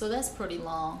 So that's pretty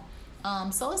long.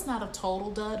 So it's not a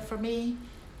total dud for me.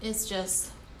 It's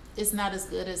just, it's not as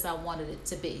good as I wanted it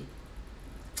to be.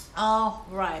 All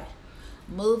right,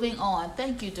 moving on.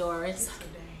 Thank you, Doris.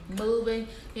 Moving,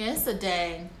 yeah, it's a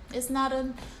dang. It's not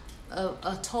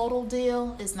a total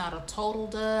deal. It's not a total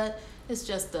dud. It's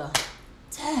just a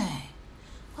dang.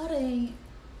 What ain't?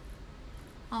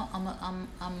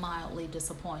 I'm mildly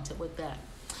disappointed with that.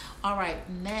 All right,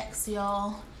 next,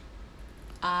 y'all,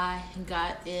 I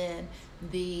got in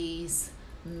these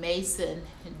mason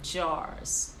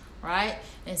jars, right?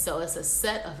 And so it's a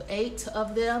set of 8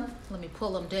 of them. Let me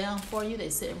pull them down for you. They're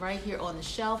sitting right here on the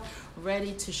shelf,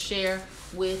 ready to share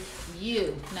with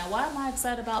you. Now, why am I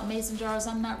excited about mason jars?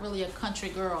 I'm not really a country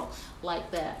girl like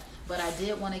that, but I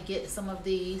did want to get some of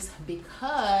these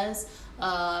because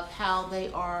of how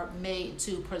they are made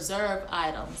to preserve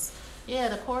items. Yeah,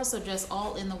 the cords are just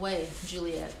all in the way,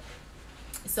 Juliet.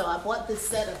 So I bought this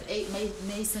set of 8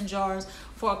 mason jars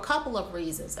for a couple of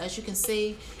reasons. As you can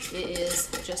see, it is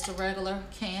just a regular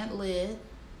canned lid,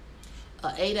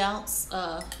 an 8-ounce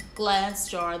glass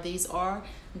jar. These are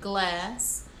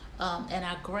glass, and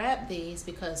I grabbed these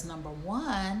because, number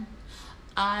one,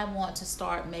 I want to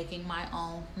start making my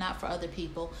own, not for other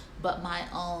people, but my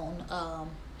own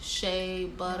shea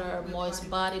butter, moist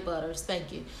body butters.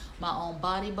 Thank you. My own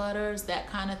body butters, that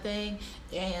kind of thing.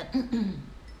 And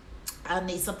I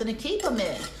need something to keep them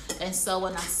in. And so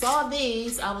when I saw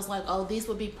these, I was like, oh, these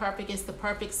would be perfect. It's the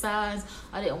perfect size.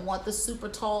 I didn't want the super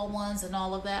tall ones and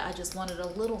all of that. I just wanted a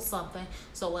little something.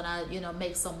 So when I,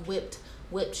 make some whipped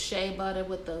shea butter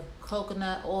with the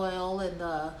coconut oil and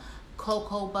the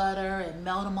cocoa butter and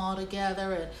melt them all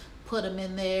together and put them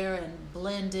in there and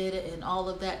blend it and all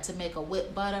of that to make a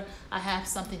whipped butter, I have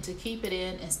something to keep it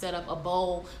in instead of a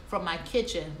bowl from my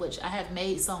kitchen, which I have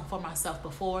made some for myself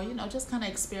before, just kind of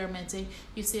experimenting.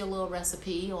 You see a little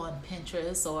recipe on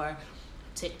Pinterest or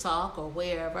TikTok or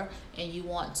wherever, and you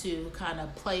want to kind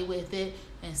of play with it.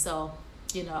 And so,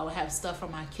 I would have stuff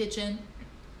from my kitchen,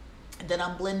 then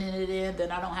I'm blending it in,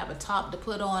 then I don't have a top to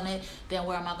put on it, then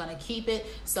where am I going to keep it?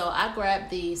 So I grabbed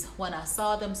these when I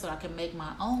saw them so I can make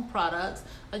my own products,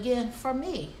 again, for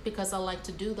me, because I like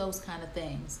to do those kind of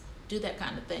things, do that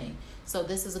kind of thing. So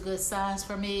this is a good size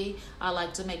for me. I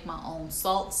like to make my own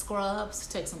salt scrubs,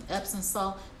 take some Epsom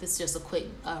salt. This is just a quick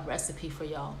recipe for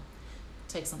y'all.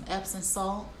 Take some Epsom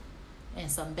salt and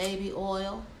some baby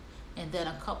oil, and then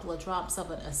a couple of drops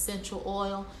of an essential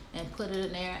oil, and put it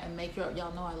in there and make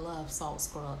y'all know I love salt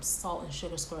scrubs, salt and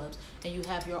sugar scrubs. And you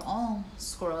have your own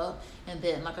scrub. And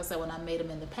then, like I said, when I made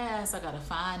them in the past, I got to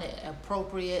find an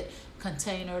appropriate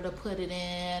container to put it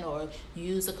in, or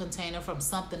use a container from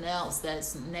something else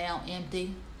that's now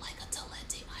empty, like a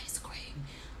Talenti ice cream,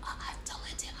 a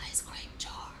Talenti ice cream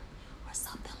jar or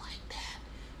something like that.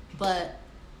 But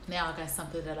now I got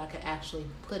something that I could actually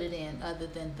put it in other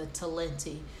than the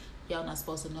Talenti. Y'all not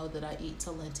supposed to know that I eat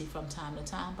Talenti from time to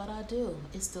time, but I do.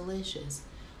 It's delicious.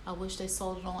 I wish they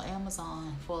sold it on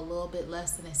Amazon for a little bit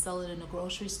less than they sell it in the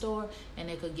grocery store, and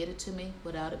they could get it to me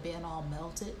without it being all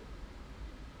melted.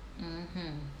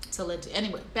 Talenti.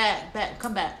 Anyway,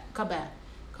 come back.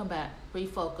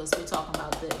 Refocus. We're talking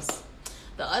about this.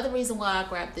 The other reason why I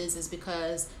grabbed this is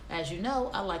because, as you know,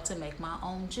 I like to make my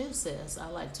own juices. I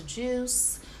like to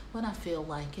juice when I feel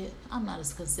like it. I'm not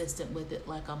as consistent with it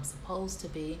like I'm supposed to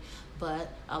be,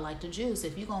 but I like to juice.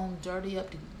 If you're going to dirty up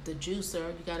the juicer,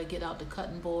 you got to get out the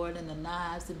cutting board and the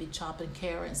knives and be chopping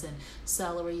carrots and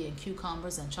celery and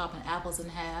cucumbers and chopping apples in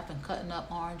half and cutting up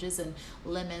oranges and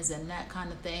lemons and that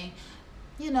kind of thing.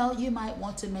 You might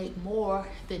want to make more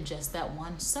than just that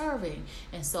one serving.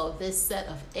 And so this set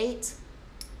of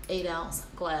 8-ounce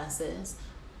glasses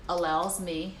allows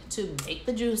me to make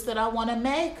the juice that I want to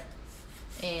make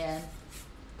and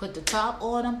put the top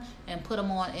on them and put them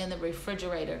on in the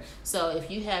refrigerator. So if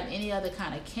you have any other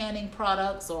kind of canning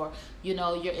products, or you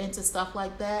know you're into stuff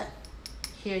like that,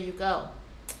 here you go.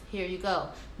 Here you go.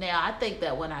 Now I think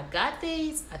that when I got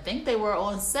these, I think they were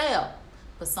on sale,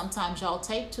 but sometimes y'all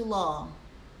take too long.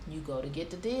 You go to get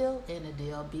the deal and the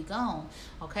deal be gone.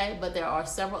 Okay, but there are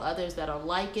several others that are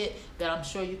like it that I'm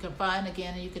sure you can find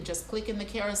again, and you can just click in the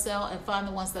carousel and find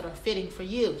the ones that are fitting for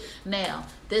you. Now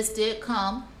this did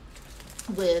come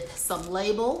with some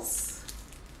labels.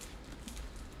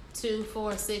 2,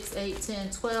 4, 6, 8,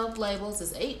 10, 12 labels.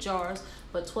 It's 8 jars,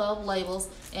 but 12 labels,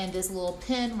 and this little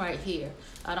pen right here.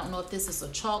 I don't know if this is a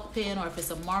chalk pen or if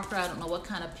it's a marker. I don't know what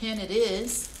kind of pen it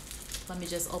is. Let me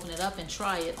just open it up and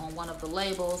try it on one of the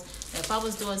labels. If I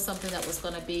was doing something that was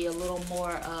going to be a little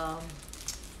more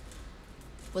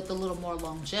with a little more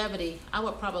longevity, I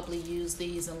would probably use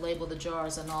these and label the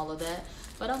jars and all of that.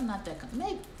 But I'm not that.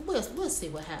 Maybe we'll see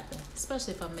what happens,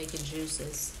 especially if I'm making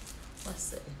juices. Let's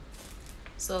see.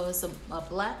 So it's a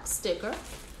black sticker,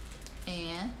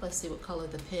 and let's see what color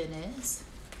the pen is.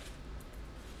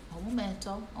 Un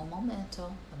momento, un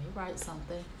momento. Let me write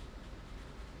something.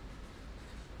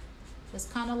 It's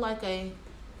kind of like a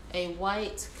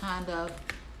white kind of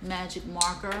magic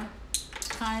marker,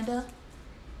 kind of.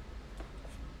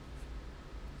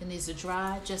 It needs to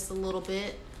dry just a little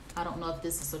bit. I don't know if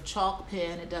this is a chalk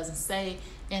pen. It doesn't say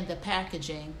in the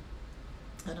packaging.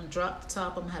 I done dropped the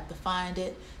top. I'm gonna have to find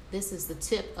it. This is the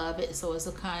tip of it, so it's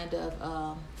a kind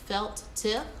of felt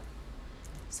tip.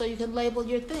 So you can label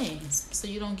your things, so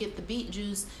you don't get the beet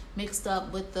juice mixed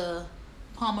up with the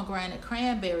pomegranate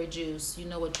cranberry juice. You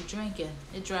know what you're drinking.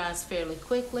 It dries fairly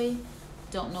quickly.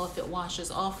 Don't know if it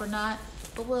washes off or not,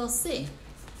 but we'll see.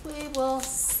 We will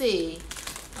see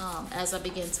as I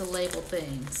begin to label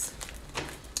things.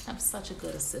 I'm such a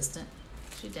good assistant.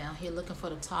 She's down here looking for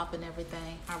the top and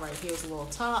everything. All right, here's a little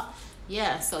top.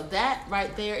 Yeah, so that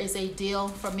right there is a deal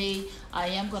for me. I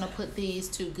am going to put these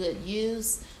to good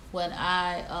use when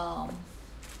I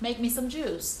make me some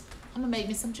juice. I'm going to make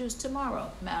me some juice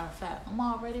tomorrow. Matter of fact, I'm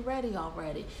already ready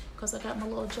because I got my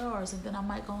little jars, and then I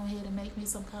might go ahead and make me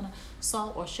some kind of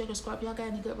salt or sugar scrub. Y'all got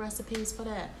any good recipes for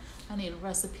that? I need a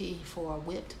recipe for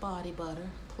whipped body butter,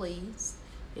 please.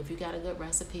 If you got a good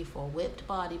recipe for whipped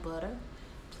body butter,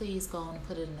 please go on and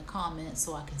put it in the comments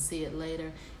so I can see it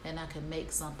later and I can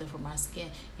make something for my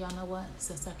skin. Y'all know what?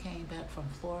 Since I came back from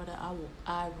Florida,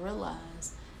 I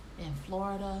realized in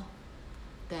Florida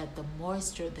that the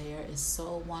moisture there is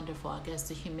so wonderful. I guess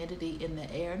the humidity in the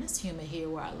air, and it's humid here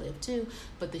where I live too,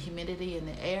 but the humidity in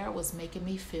the air was making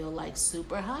me feel like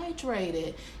super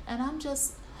hydrated. And I'm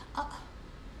just,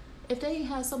 if they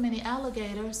had so many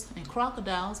alligators and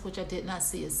crocodiles, which I did not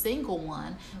see a single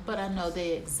one, but I know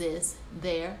they exist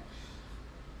there,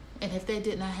 and if they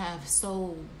did not have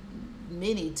so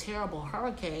many terrible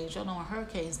hurricanes, y'all know when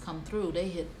hurricanes come through, they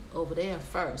hit over there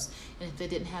first, and if they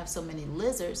didn't have so many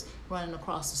lizards running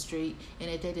across the street, and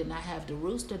if they did not have the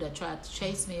rooster that tried to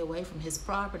chase me away from his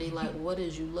property, like, what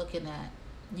is you looking at?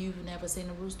 You've never seen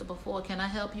a rooster before. Can I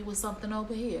help you with something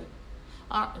over here?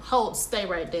 Stay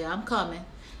right there, I'm coming.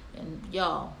 And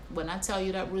y'all, when I tell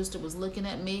you that rooster was looking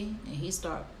at me and he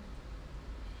started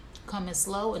coming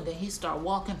slow and then he started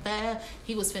walking fast,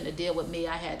 he was finna deal with me.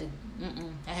 I had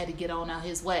to get on out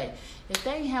his way. If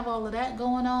they ain't have all of that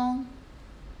going on,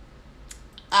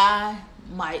 I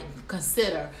might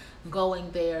consider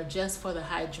going there just for the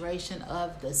hydration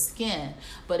of the skin.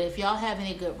 But if y'all have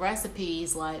any good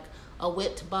recipes like a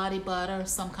whipped body butter,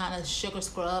 some kind of sugar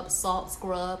scrub, salt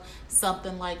scrub,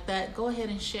 something like that, go ahead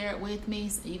and share it with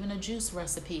me. Even a juice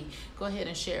recipe, go ahead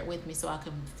and share it with me so I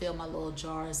can fill my little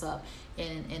jars up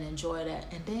and enjoy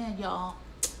that. And then y'all,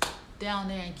 down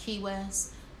there in Key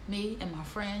West, me and my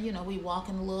friend, you know, we walk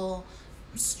in a little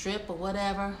strip or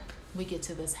whatever. We get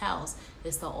to this house.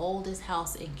 It's the oldest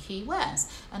house in Key West.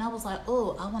 And I was like,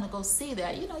 oh, I want to go see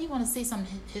that. You know, you want to see some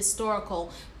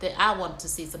historical, I wanted to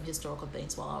see some historical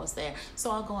things while I was there.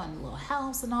 So I go in the little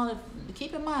house and all that.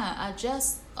 Keep in mind, I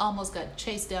just almost got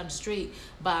chased down the street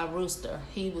by a rooster.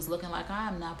 He was looking like, I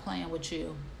am not playing with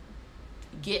you.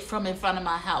 Get from in front of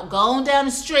my house. Go on down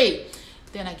the street.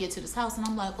 Then I get to this house and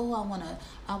I'm like, oh,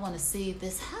 I wanna see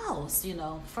this house. You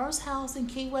know, first house in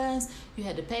Key West, you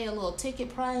had to pay a little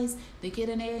ticket price to get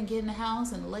in there and get in the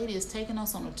house. And the lady is taking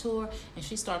us on a tour and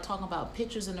she started talking about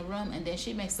pictures in the room, and then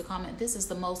she makes the comment, this is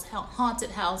the most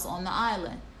haunted house on the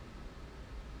island.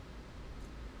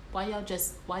 Why y'all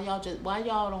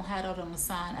don't have it on the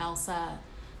sign outside,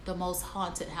 the most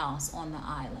haunted house on the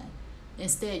island?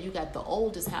 Instead, you got the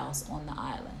oldest house on the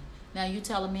island. Now you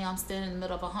telling me I'm standing in the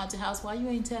middle of a haunted house? Why you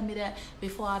ain't tell me that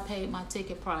before I paid my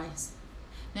ticket price?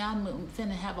 Now I'm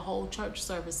finna have a whole church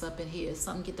service up in here.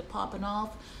 Something get to popping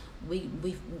off. We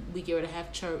get ready to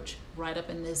have church right up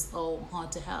in this old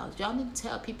haunted house. Y'all need to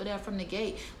tell people there from the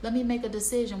gate. Let me make a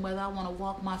decision whether I want to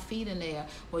walk my feet in there.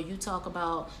 Where you talk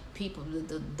about people,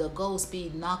 the ghost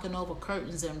be knocking over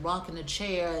curtains and rocking a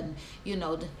chair, and you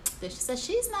know, she said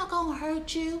she's not gonna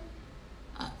hurt you.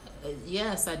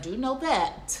 Yes, I do know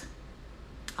that.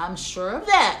 I'm sure of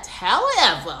that.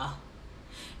 However,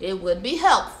 it would be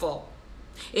helpful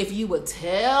if you would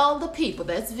tell the people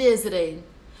that's visiting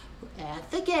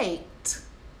at the gate,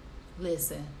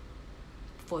 listen,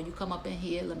 before you come up in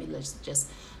here, let's just,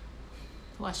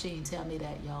 why she didn't tell me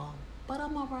that, y'all? But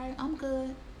I'm all right. I'm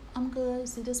good. I'm good.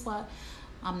 See, this why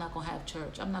I'm not going to have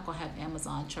church. I'm not going to have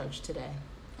Amazon church today.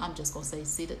 I'm just going to say,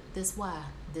 see, this why.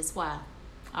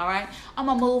 All right, I'm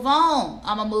gonna move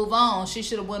on. She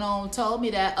should have went on and told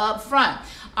me that up front.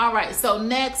 All right, so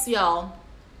next, y'all,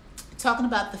 talking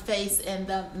about the face and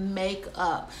the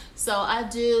makeup. So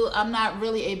I'm not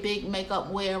really a big makeup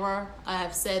wearer. I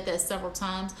have said that several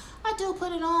times. I do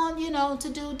put it on, you know, to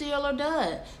do deal or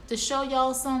dud, to show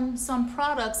y'all some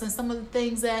products and some of the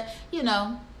things that, you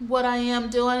know, what I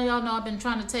am doing. Y'all know I've been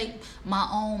trying to take my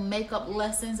own makeup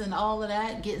lessons and all of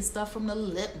that, getting stuff from the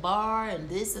lip bar and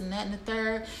this and that and the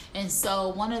third. And so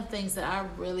one of the things that I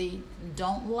really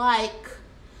don't like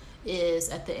is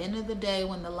at the end of the day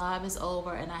when the live is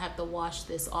over and I have to wash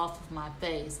this off of my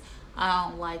face. I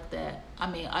don't like that. I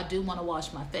mean, I do want to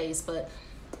wash my face, but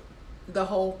the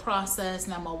whole process,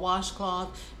 now my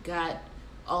washcloth got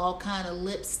all kind of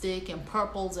lipstick and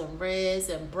purples and reds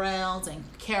and browns and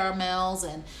caramels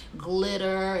and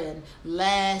glitter and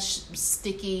lash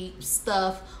sticky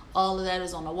stuff. All of that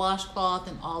is on the washcloth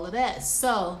and all of that.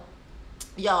 So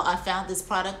y'all, I found this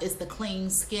product. It's the Clean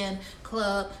Skin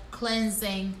Club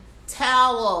Cleansing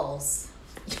Towels.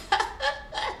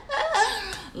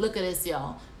 Look at this,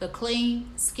 y'all. The Clean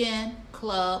Skin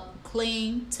Club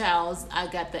Clean Towels. I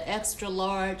got the extra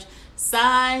large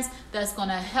size. That's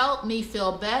gonna help me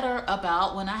feel better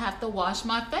about when I have to wash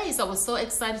my face. I was so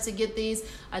excited to get these.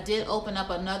 I did open up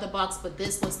another box, but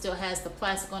this one still has the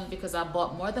plastic on it because I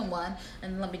bought more than one.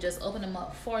 And let me just open them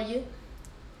up for you.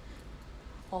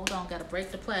 Hold on, gotta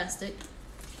break the plastic.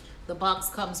 The box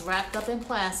comes wrapped up in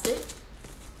plastic.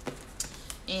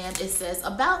 And it says,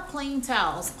 about clean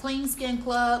towels. Clean Skin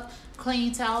Club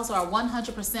clean towels are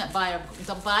 100%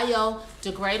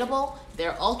 biodegradable.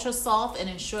 They're ultra soft and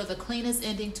ensure the cleanest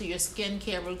ending to your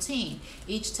skincare routine.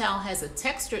 Each towel has a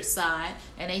textured side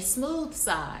and a smooth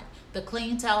side. The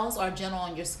clean towels are gentle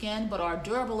on your skin but are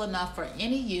durable enough for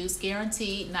any use,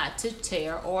 guaranteed not to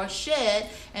tear or shed,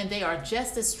 and they are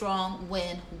just as strong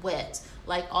when wet.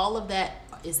 Like, all of that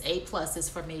is A+'s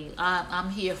for me.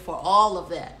 I'm here for all of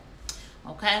that.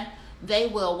 Okay? They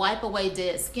will wipe away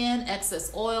dead skin,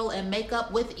 excess oil, and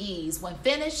makeup with ease. When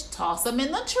finished, toss them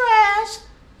in the trash.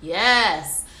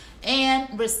 Yes. And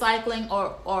recycling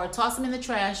or toss them in the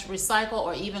trash, recycle,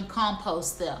 or even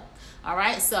compost them. All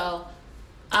right? So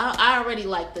I already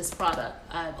like this product.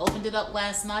 I opened it up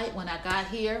last night when I got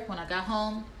here, when I got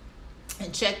home,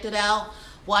 and checked it out,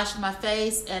 washed my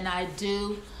face, and I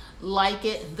do like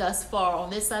it thus far.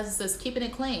 On this side it says, keeping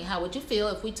it clean. How would you feel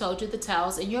if we told you the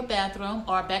towels in your bathroom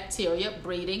are bacteria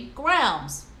breeding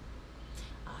grounds?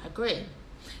 I agree.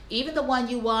 Even the one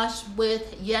you washed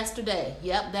with yesterday.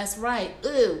 Yep, that's right.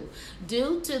 Ooh.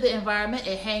 Due to the environment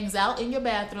it hangs out in your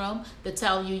bathroom, the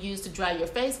towel you use to dry your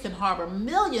face can harbor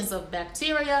millions of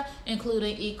bacteria,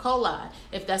 including E. coli.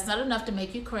 If that's not enough to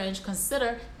make you cringe,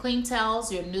 consider Clean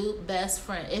Towels your new best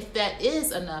friend. If that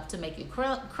is enough to make you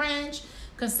cringe,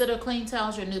 consider Clean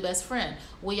Towels your new best friend.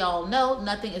 We all know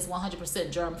nothing is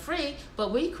 100% germ-free,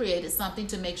 but we created something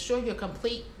to make sure you're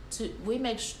complete. To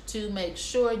make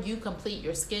sure you complete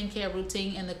your skincare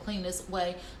routine in the cleanest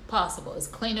way possible. It's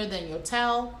cleaner than your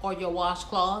towel or your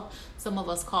washcloth. Some of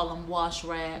us call them wash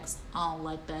rags. I don't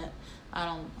like that. I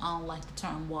don't like the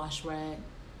term wash rag.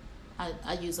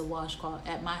 I use a washcloth.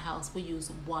 At my house, we use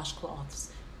washcloths.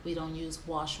 We don't use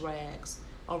wash rags.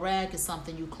 A rag is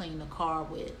something you clean the car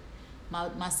with.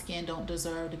 My skin don't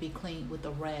deserve to be cleaned with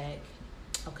a rag.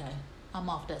 Okay, I'm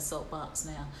off that soapbox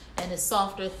now. And it's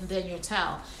softer than your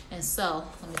towel. And so,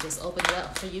 let me just open it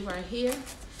up for you right here.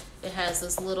 It has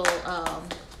this little,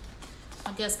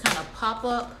 I guess, kind of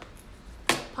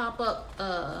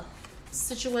pop-up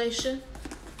situation.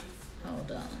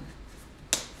 Hold on.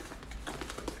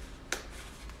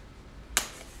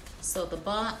 So the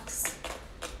box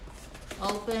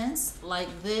opens like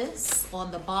this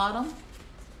on the bottom.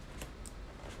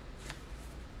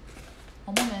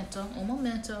 Un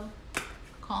momento.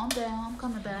 Calm down, I'm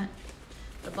coming back.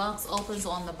 The box opens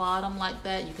on the bottom like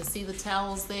that. You can see the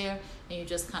towels there, and you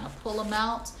just kind of pull them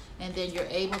out, and then you're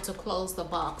able to close the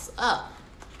box up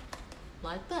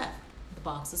like that. The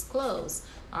box is closed.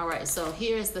 All right, so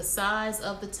here's the size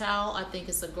of the towel. I think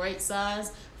it's a great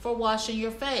size for washing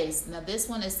your face. Now this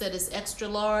one, it said it's extra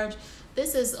large.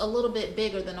 This is a little bit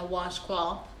bigger than a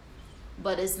washcloth,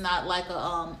 but it's not like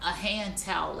a hand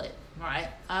towelette, right?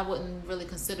 I wouldn't really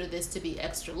consider this to be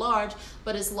extra large,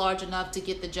 but it's large enough to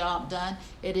get the job done.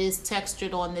 It is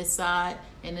textured on this side,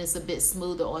 and it's a bit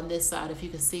smoother on this side, if you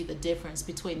can see the difference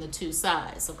between the two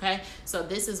sides, okay? So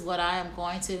this is what I am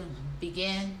going to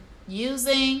begin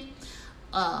using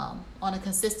on a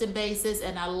consistent basis,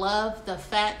 and I love the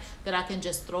fact that I can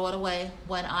just throw it away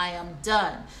when I am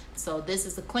done. So this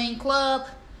is the Clean Club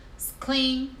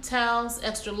Clean Towels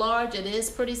Extra Large. It is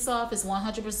pretty soft. It's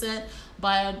 100%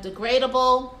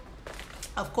 biodegradable.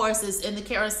 Of course, it's in the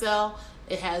carousel.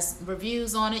 It has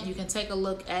reviews on it. You can take a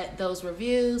look at those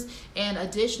reviews. And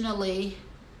additionally,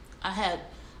 I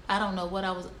don't know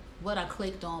what I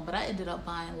clicked on, but I ended up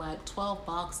buying like 12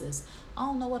 boxes. I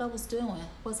don't know what I was doing.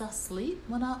 Was I asleep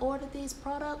when I ordered these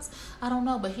products? I don't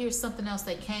know, but here's something else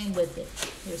that came with it.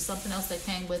 Here's something else that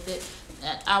came with it.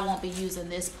 I won't be using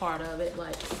this part of it.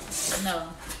 Like, no.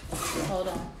 Hold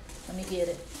on. Let me get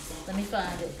it. Let me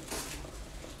find it.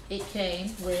 It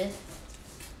came with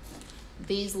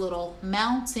these little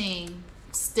mounting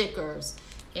stickers,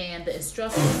 and the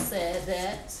instructions said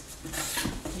that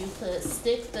you could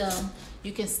stick them.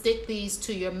 You can stick these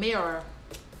to your mirror.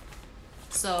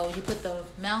 So you put the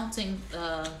mounting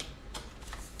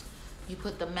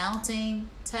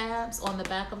tabs on the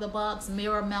back of the box.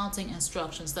 Mirror mounting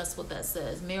instructions. That's what that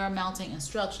says. Mirror mounting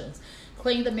instructions.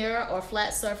 Clean the mirror or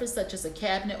flat surface such as a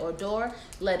cabinet or door.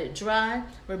 Let it dry.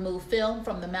 Remove film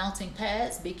from the mounting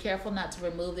pads. Be careful not to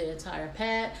remove the entire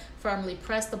pad. Firmly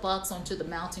press the box onto the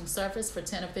mounting surface for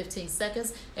 10 or 15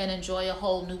 seconds and enjoy a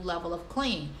whole new level of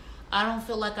clean. I don't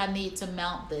feel like I need to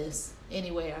mount this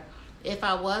anywhere. If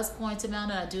I was going to mount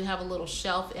it, I do have a little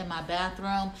shelf in my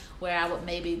bathroom where I would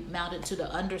maybe mount it to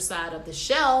the underside of the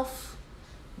shelf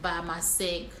by my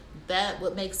sink. That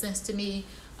would make sense to me.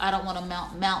 I don't want to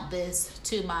mount this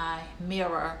to my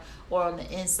mirror or on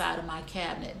the inside of my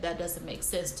cabinet. That doesn't make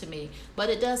sense to me. But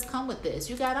it does come with this.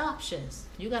 You got options.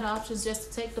 You got options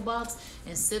just to take the box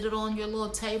and sit it on your little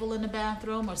table in the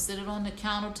bathroom, or sit it on the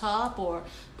countertop, or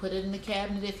put it in the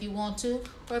cabinet if you want to.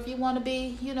 Or if you want to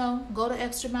be, go the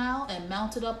extra mile and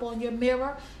mount it up on your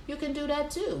mirror, you can do that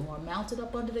too. Or mount it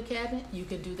up under the cabinet, you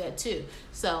can do that too.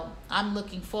 So I'm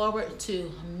looking forward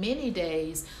to many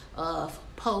days of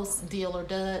post Deal or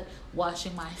Dud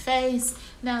washing my face,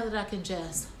 now that I can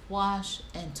just wash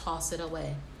and toss it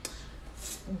away.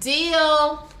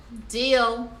 Deal.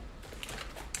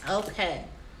 Okay,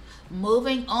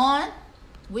 moving on.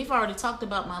 We've already talked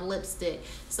about my lipstick.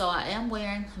 So I am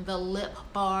wearing the lip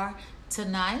bar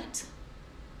tonight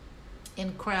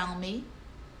in Crown Me.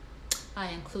 I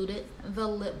included the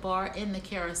lip bar in the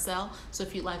carousel. So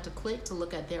if you'd like to click to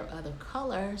look at their other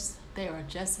colors, they are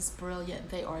just as brilliant.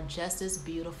 They are just as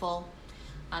beautiful.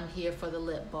 I'm here for the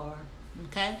lip bar.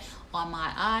 Okay, on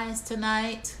my eyes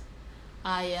tonight,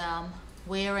 I am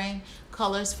wearing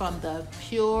colors from the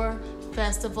Pure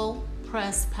Festival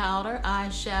Pressed Powder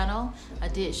eyeshadow. I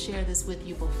did share this with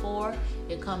you before.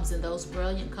 It comes in those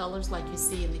brilliant colors like you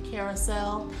see in the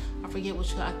carousel. I forget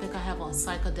which I think I have on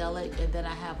Psychedelic, and then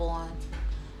I have on,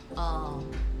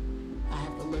 I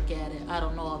have to look at it. I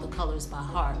don't know all the colors by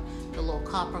heart. The little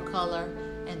copper color,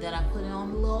 and then I put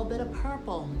on a little bit of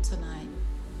purple tonight.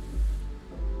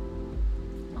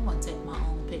 I'm gonna take my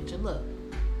own picture. Look,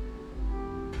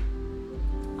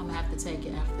 I'm gonna have to take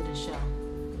it after the show.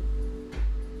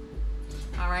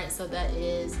 All right, so that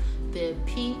is the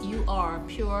PUR,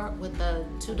 Pure with the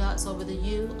 2 dots over the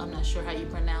U. I'm not sure how you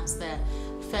pronounce that.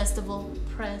 Festival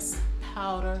Press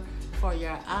Powder for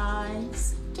your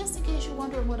eyes, just in case you're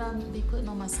wondering what I'm gonna be putting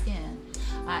on my skin.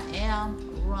 I am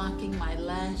rocking my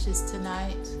lashes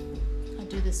tonight. I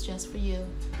do this just for you.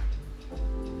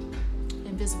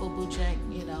 Invisible Bootjack,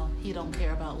 he don't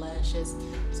care about lashes,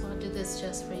 so I do this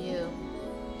just for you.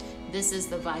 This is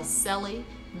the Vicelli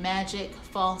Magic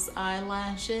False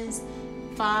Eyelashes.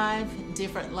 5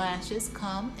 different lashes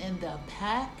come in the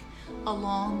pack,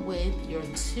 along with your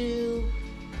 2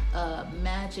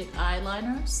 magic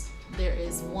eyeliners. There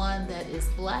is one that is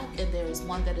black, and there is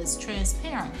one that is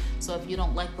transparent. So if you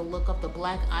don't like the look of the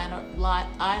black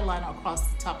eyeliner across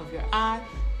the top of your eye,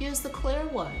 use the clear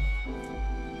one.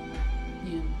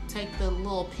 You take the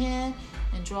little pen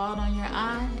and draw it on your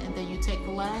eye, and then you take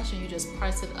the lash and you just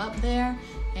press it up there,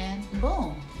 and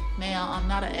boom. Now, I'm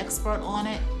not an expert on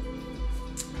it.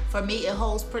 For me, it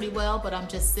holds pretty well, but I'm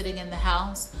just sitting in the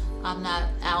house. I'm not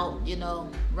out, you know,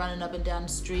 running up and down the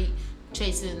street,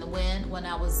 chasing in the wind. When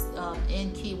I was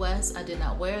in Key West, I did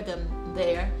not wear them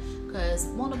there because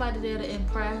won't nobody there to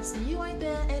impress. You ain't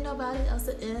there, ain't nobody else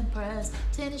to impress.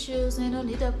 Tennis shoes, ain't no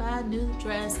need to buy a new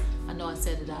dress. I know I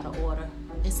said it out of order.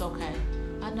 It's okay.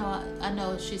 I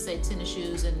know she say tennis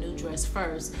shoes and new dress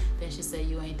first. Then she say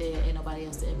you ain't there, ain't nobody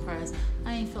else to impress.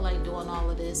 I ain't feel like doing all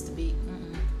of this to be,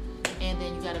 and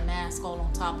then you got a mask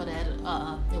on top of that.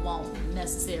 It won't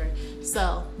necessary.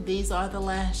 So these are the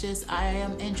lashes. I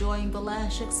am enjoying the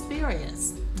lash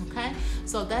experience. Okay,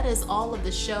 so that is all of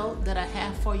the show that I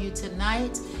have for you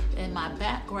tonight. In my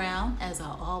background, as I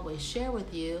always share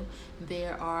with you,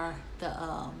 there are the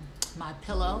my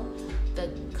pillow, the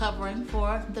covering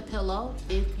for the pillow,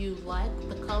 if you like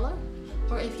the color,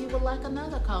 or if you would like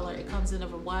another color. It comes in a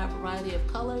wide variety of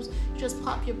colors. Just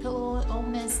pop your pillow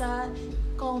on that side,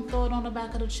 go and throw it on the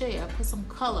back of the chair, put some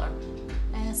color,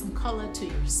 add some color to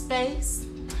your space.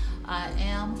 I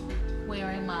am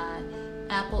wearing my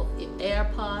Apple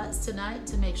AirPods tonight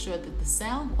to make sure that the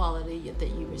sound quality that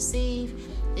you receive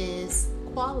is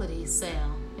quality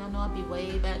sound. Y'all know I'll be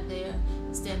way back there,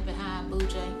 standing behind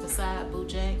beside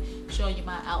Boojank, showing you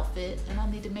my outfit, and I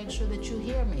need to make sure that you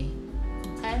hear me,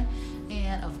 okay?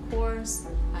 And of course,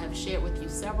 I have shared with you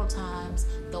several times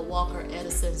the Walker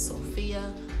Edison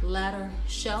Sophia ladder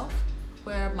shelf,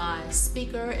 where my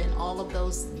speaker and all of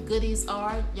those goodies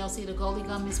are. Y'all see the goalie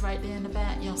gummies right there in the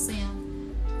back? Y'all see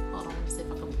them? Hold on, let me see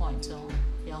if I can point to them.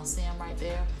 Y'all see them right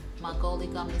there? My goalie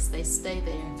gummies, they stay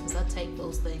there because I take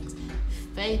those things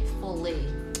faithfully,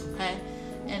 okay?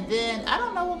 And then I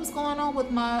don't know what was going on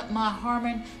with my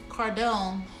Harman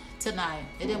Kardon tonight.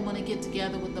 It didn't want to get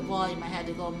together with the volume. I had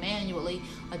to go manually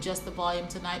adjust the volume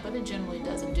tonight, but it generally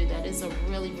doesn't do that. It's a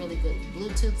really, really good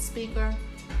Bluetooth speaker.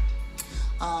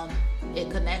 It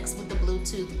connects with the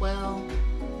Bluetooth well.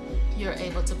 You're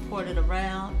able to port it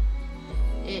around.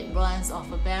 It runs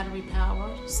off of battery power,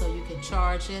 so you can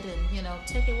charge it and, you know,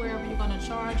 take it wherever you're going to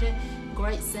charge it.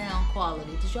 Great sound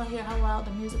quality. Did y'all hear how loud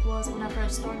the music was when I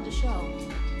first started the show?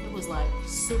 It was like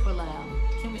super loud.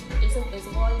 Can we, is the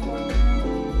volume working now?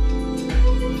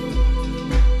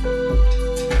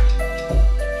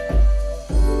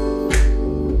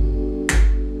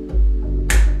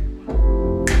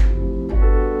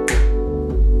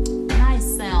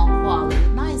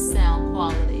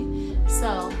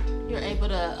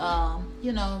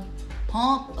 You know,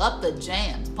 pump up the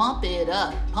jams, pump it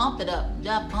up,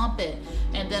 yeah, pump it.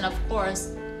 And then of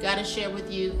course, gotta share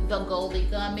with you the Goldie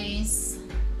gummies.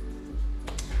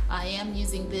 I am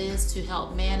using this to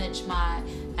help manage my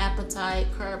appetite,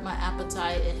 curb my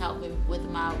appetite, and help me with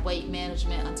my weight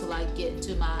management until I get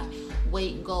to my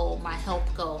weight goal, my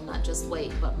health goal, not just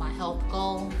weight, but my health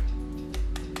goal.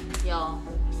 Y'all,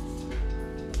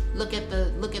 look at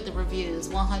the reviews.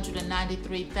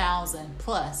 193,000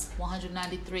 plus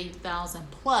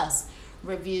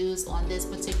reviews on this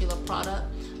particular product.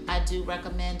 I do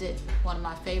recommend it. One of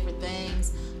my favorite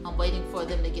things. I'm waiting for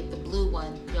them to get the blue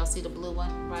one. Y'all see the blue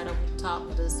one right over the top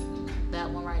of this, that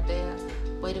one right there?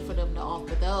 Waiting for them to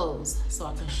offer those so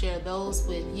I can share those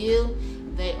with you.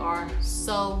 They are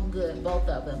so good, both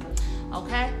of them.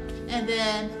 Okay, and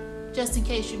then just in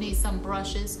case you need some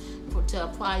brushes to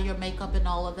apply your makeup and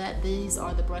all of that, these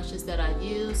are the brushes that I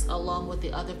use, along with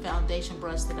the other foundation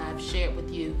brush that I've shared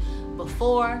with you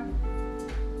before.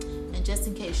 And just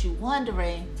in case you're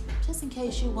wondering,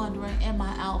 in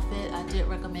my outfit, I did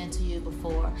recommend to you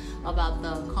before about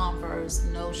the Converse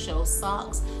no-show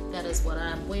socks. That is what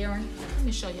I'm wearing. Let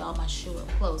me show y'all my shoe up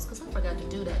close, because I forgot to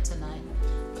do that tonight.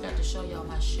 I forgot to show y'all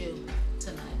my shoe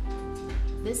tonight.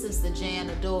 This is the Jan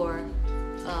Adore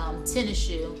tennis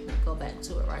shoe. Let me go back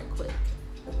to it right quick.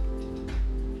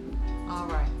 All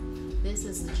right, this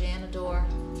is the Jan Adore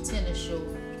tennis shoe,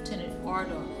 Jen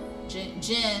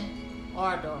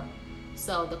Ardor.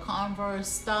 So the Converse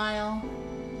style,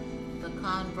 the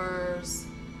Converse,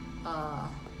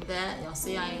 that y'all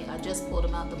see, I just pulled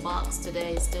them out the box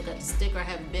today. Still got the sticker.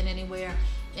 Haven't been anywhere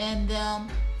in them.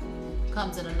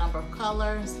 Comes in a number of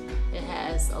colors. It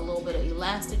has a little bit of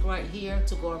elastic right here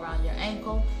to go around your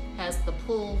ankle. Has the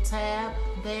pull tab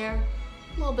there,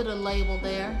 a little bit of label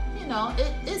there. You know,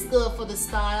 it's good for the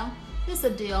style. It's a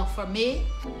deal for me.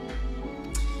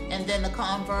 And then the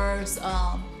Converse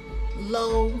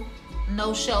low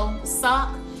no-show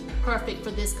sock, perfect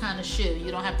for this kind of shoe.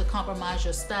 You don't have to compromise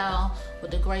your style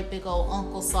with the great big old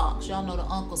uncle socks. Y'all know the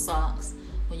uncle socks.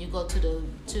 When you go to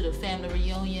the family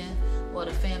reunion or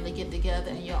the family get together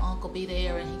and your uncle be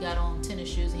there and he got on tennis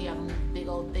shoes, he got on big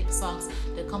old thick socks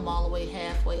that come all the way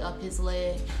halfway up his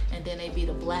leg, and then they be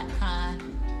the black kind.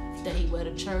 that he wear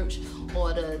to church,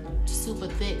 or the super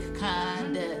thick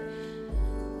kind that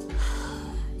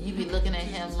you be looking at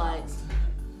him like,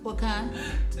 what kind?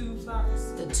 Tube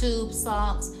socks. The tube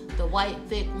socks, the white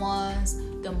thick ones,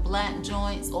 them black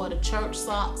joints, or the church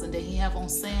socks, and then he have on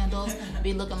sandals.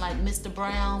 Be looking like Mr.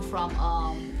 Brown from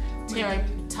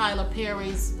Tyler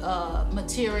Perry's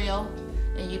Material,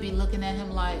 and you be looking at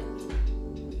him like,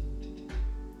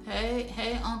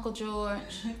 hey, Uncle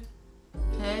George.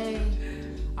 Hey.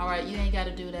 All right, you ain't got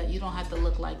to do that. You don't have to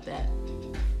look like that.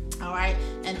 All right,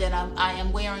 and then I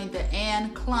am wearing the Anne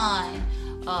Klein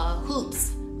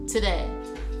hoops today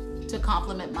to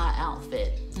complement my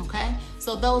outfit. Okay,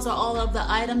 so those are all of the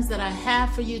items that I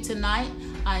have for you tonight.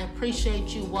 I appreciate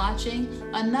you watching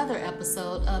another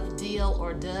episode of Deal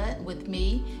or Dud with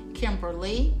me,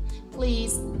 Kimberly.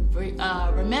 Please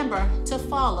remember to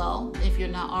follow if you're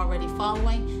not already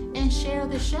following, and share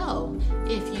the show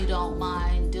if you don't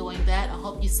mind doing that. I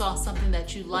hope you saw something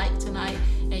that you liked tonight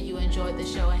and you enjoyed the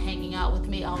show and hanging out with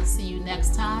me. I'll see you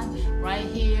next time right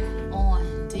here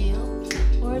on Deal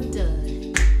or Dud.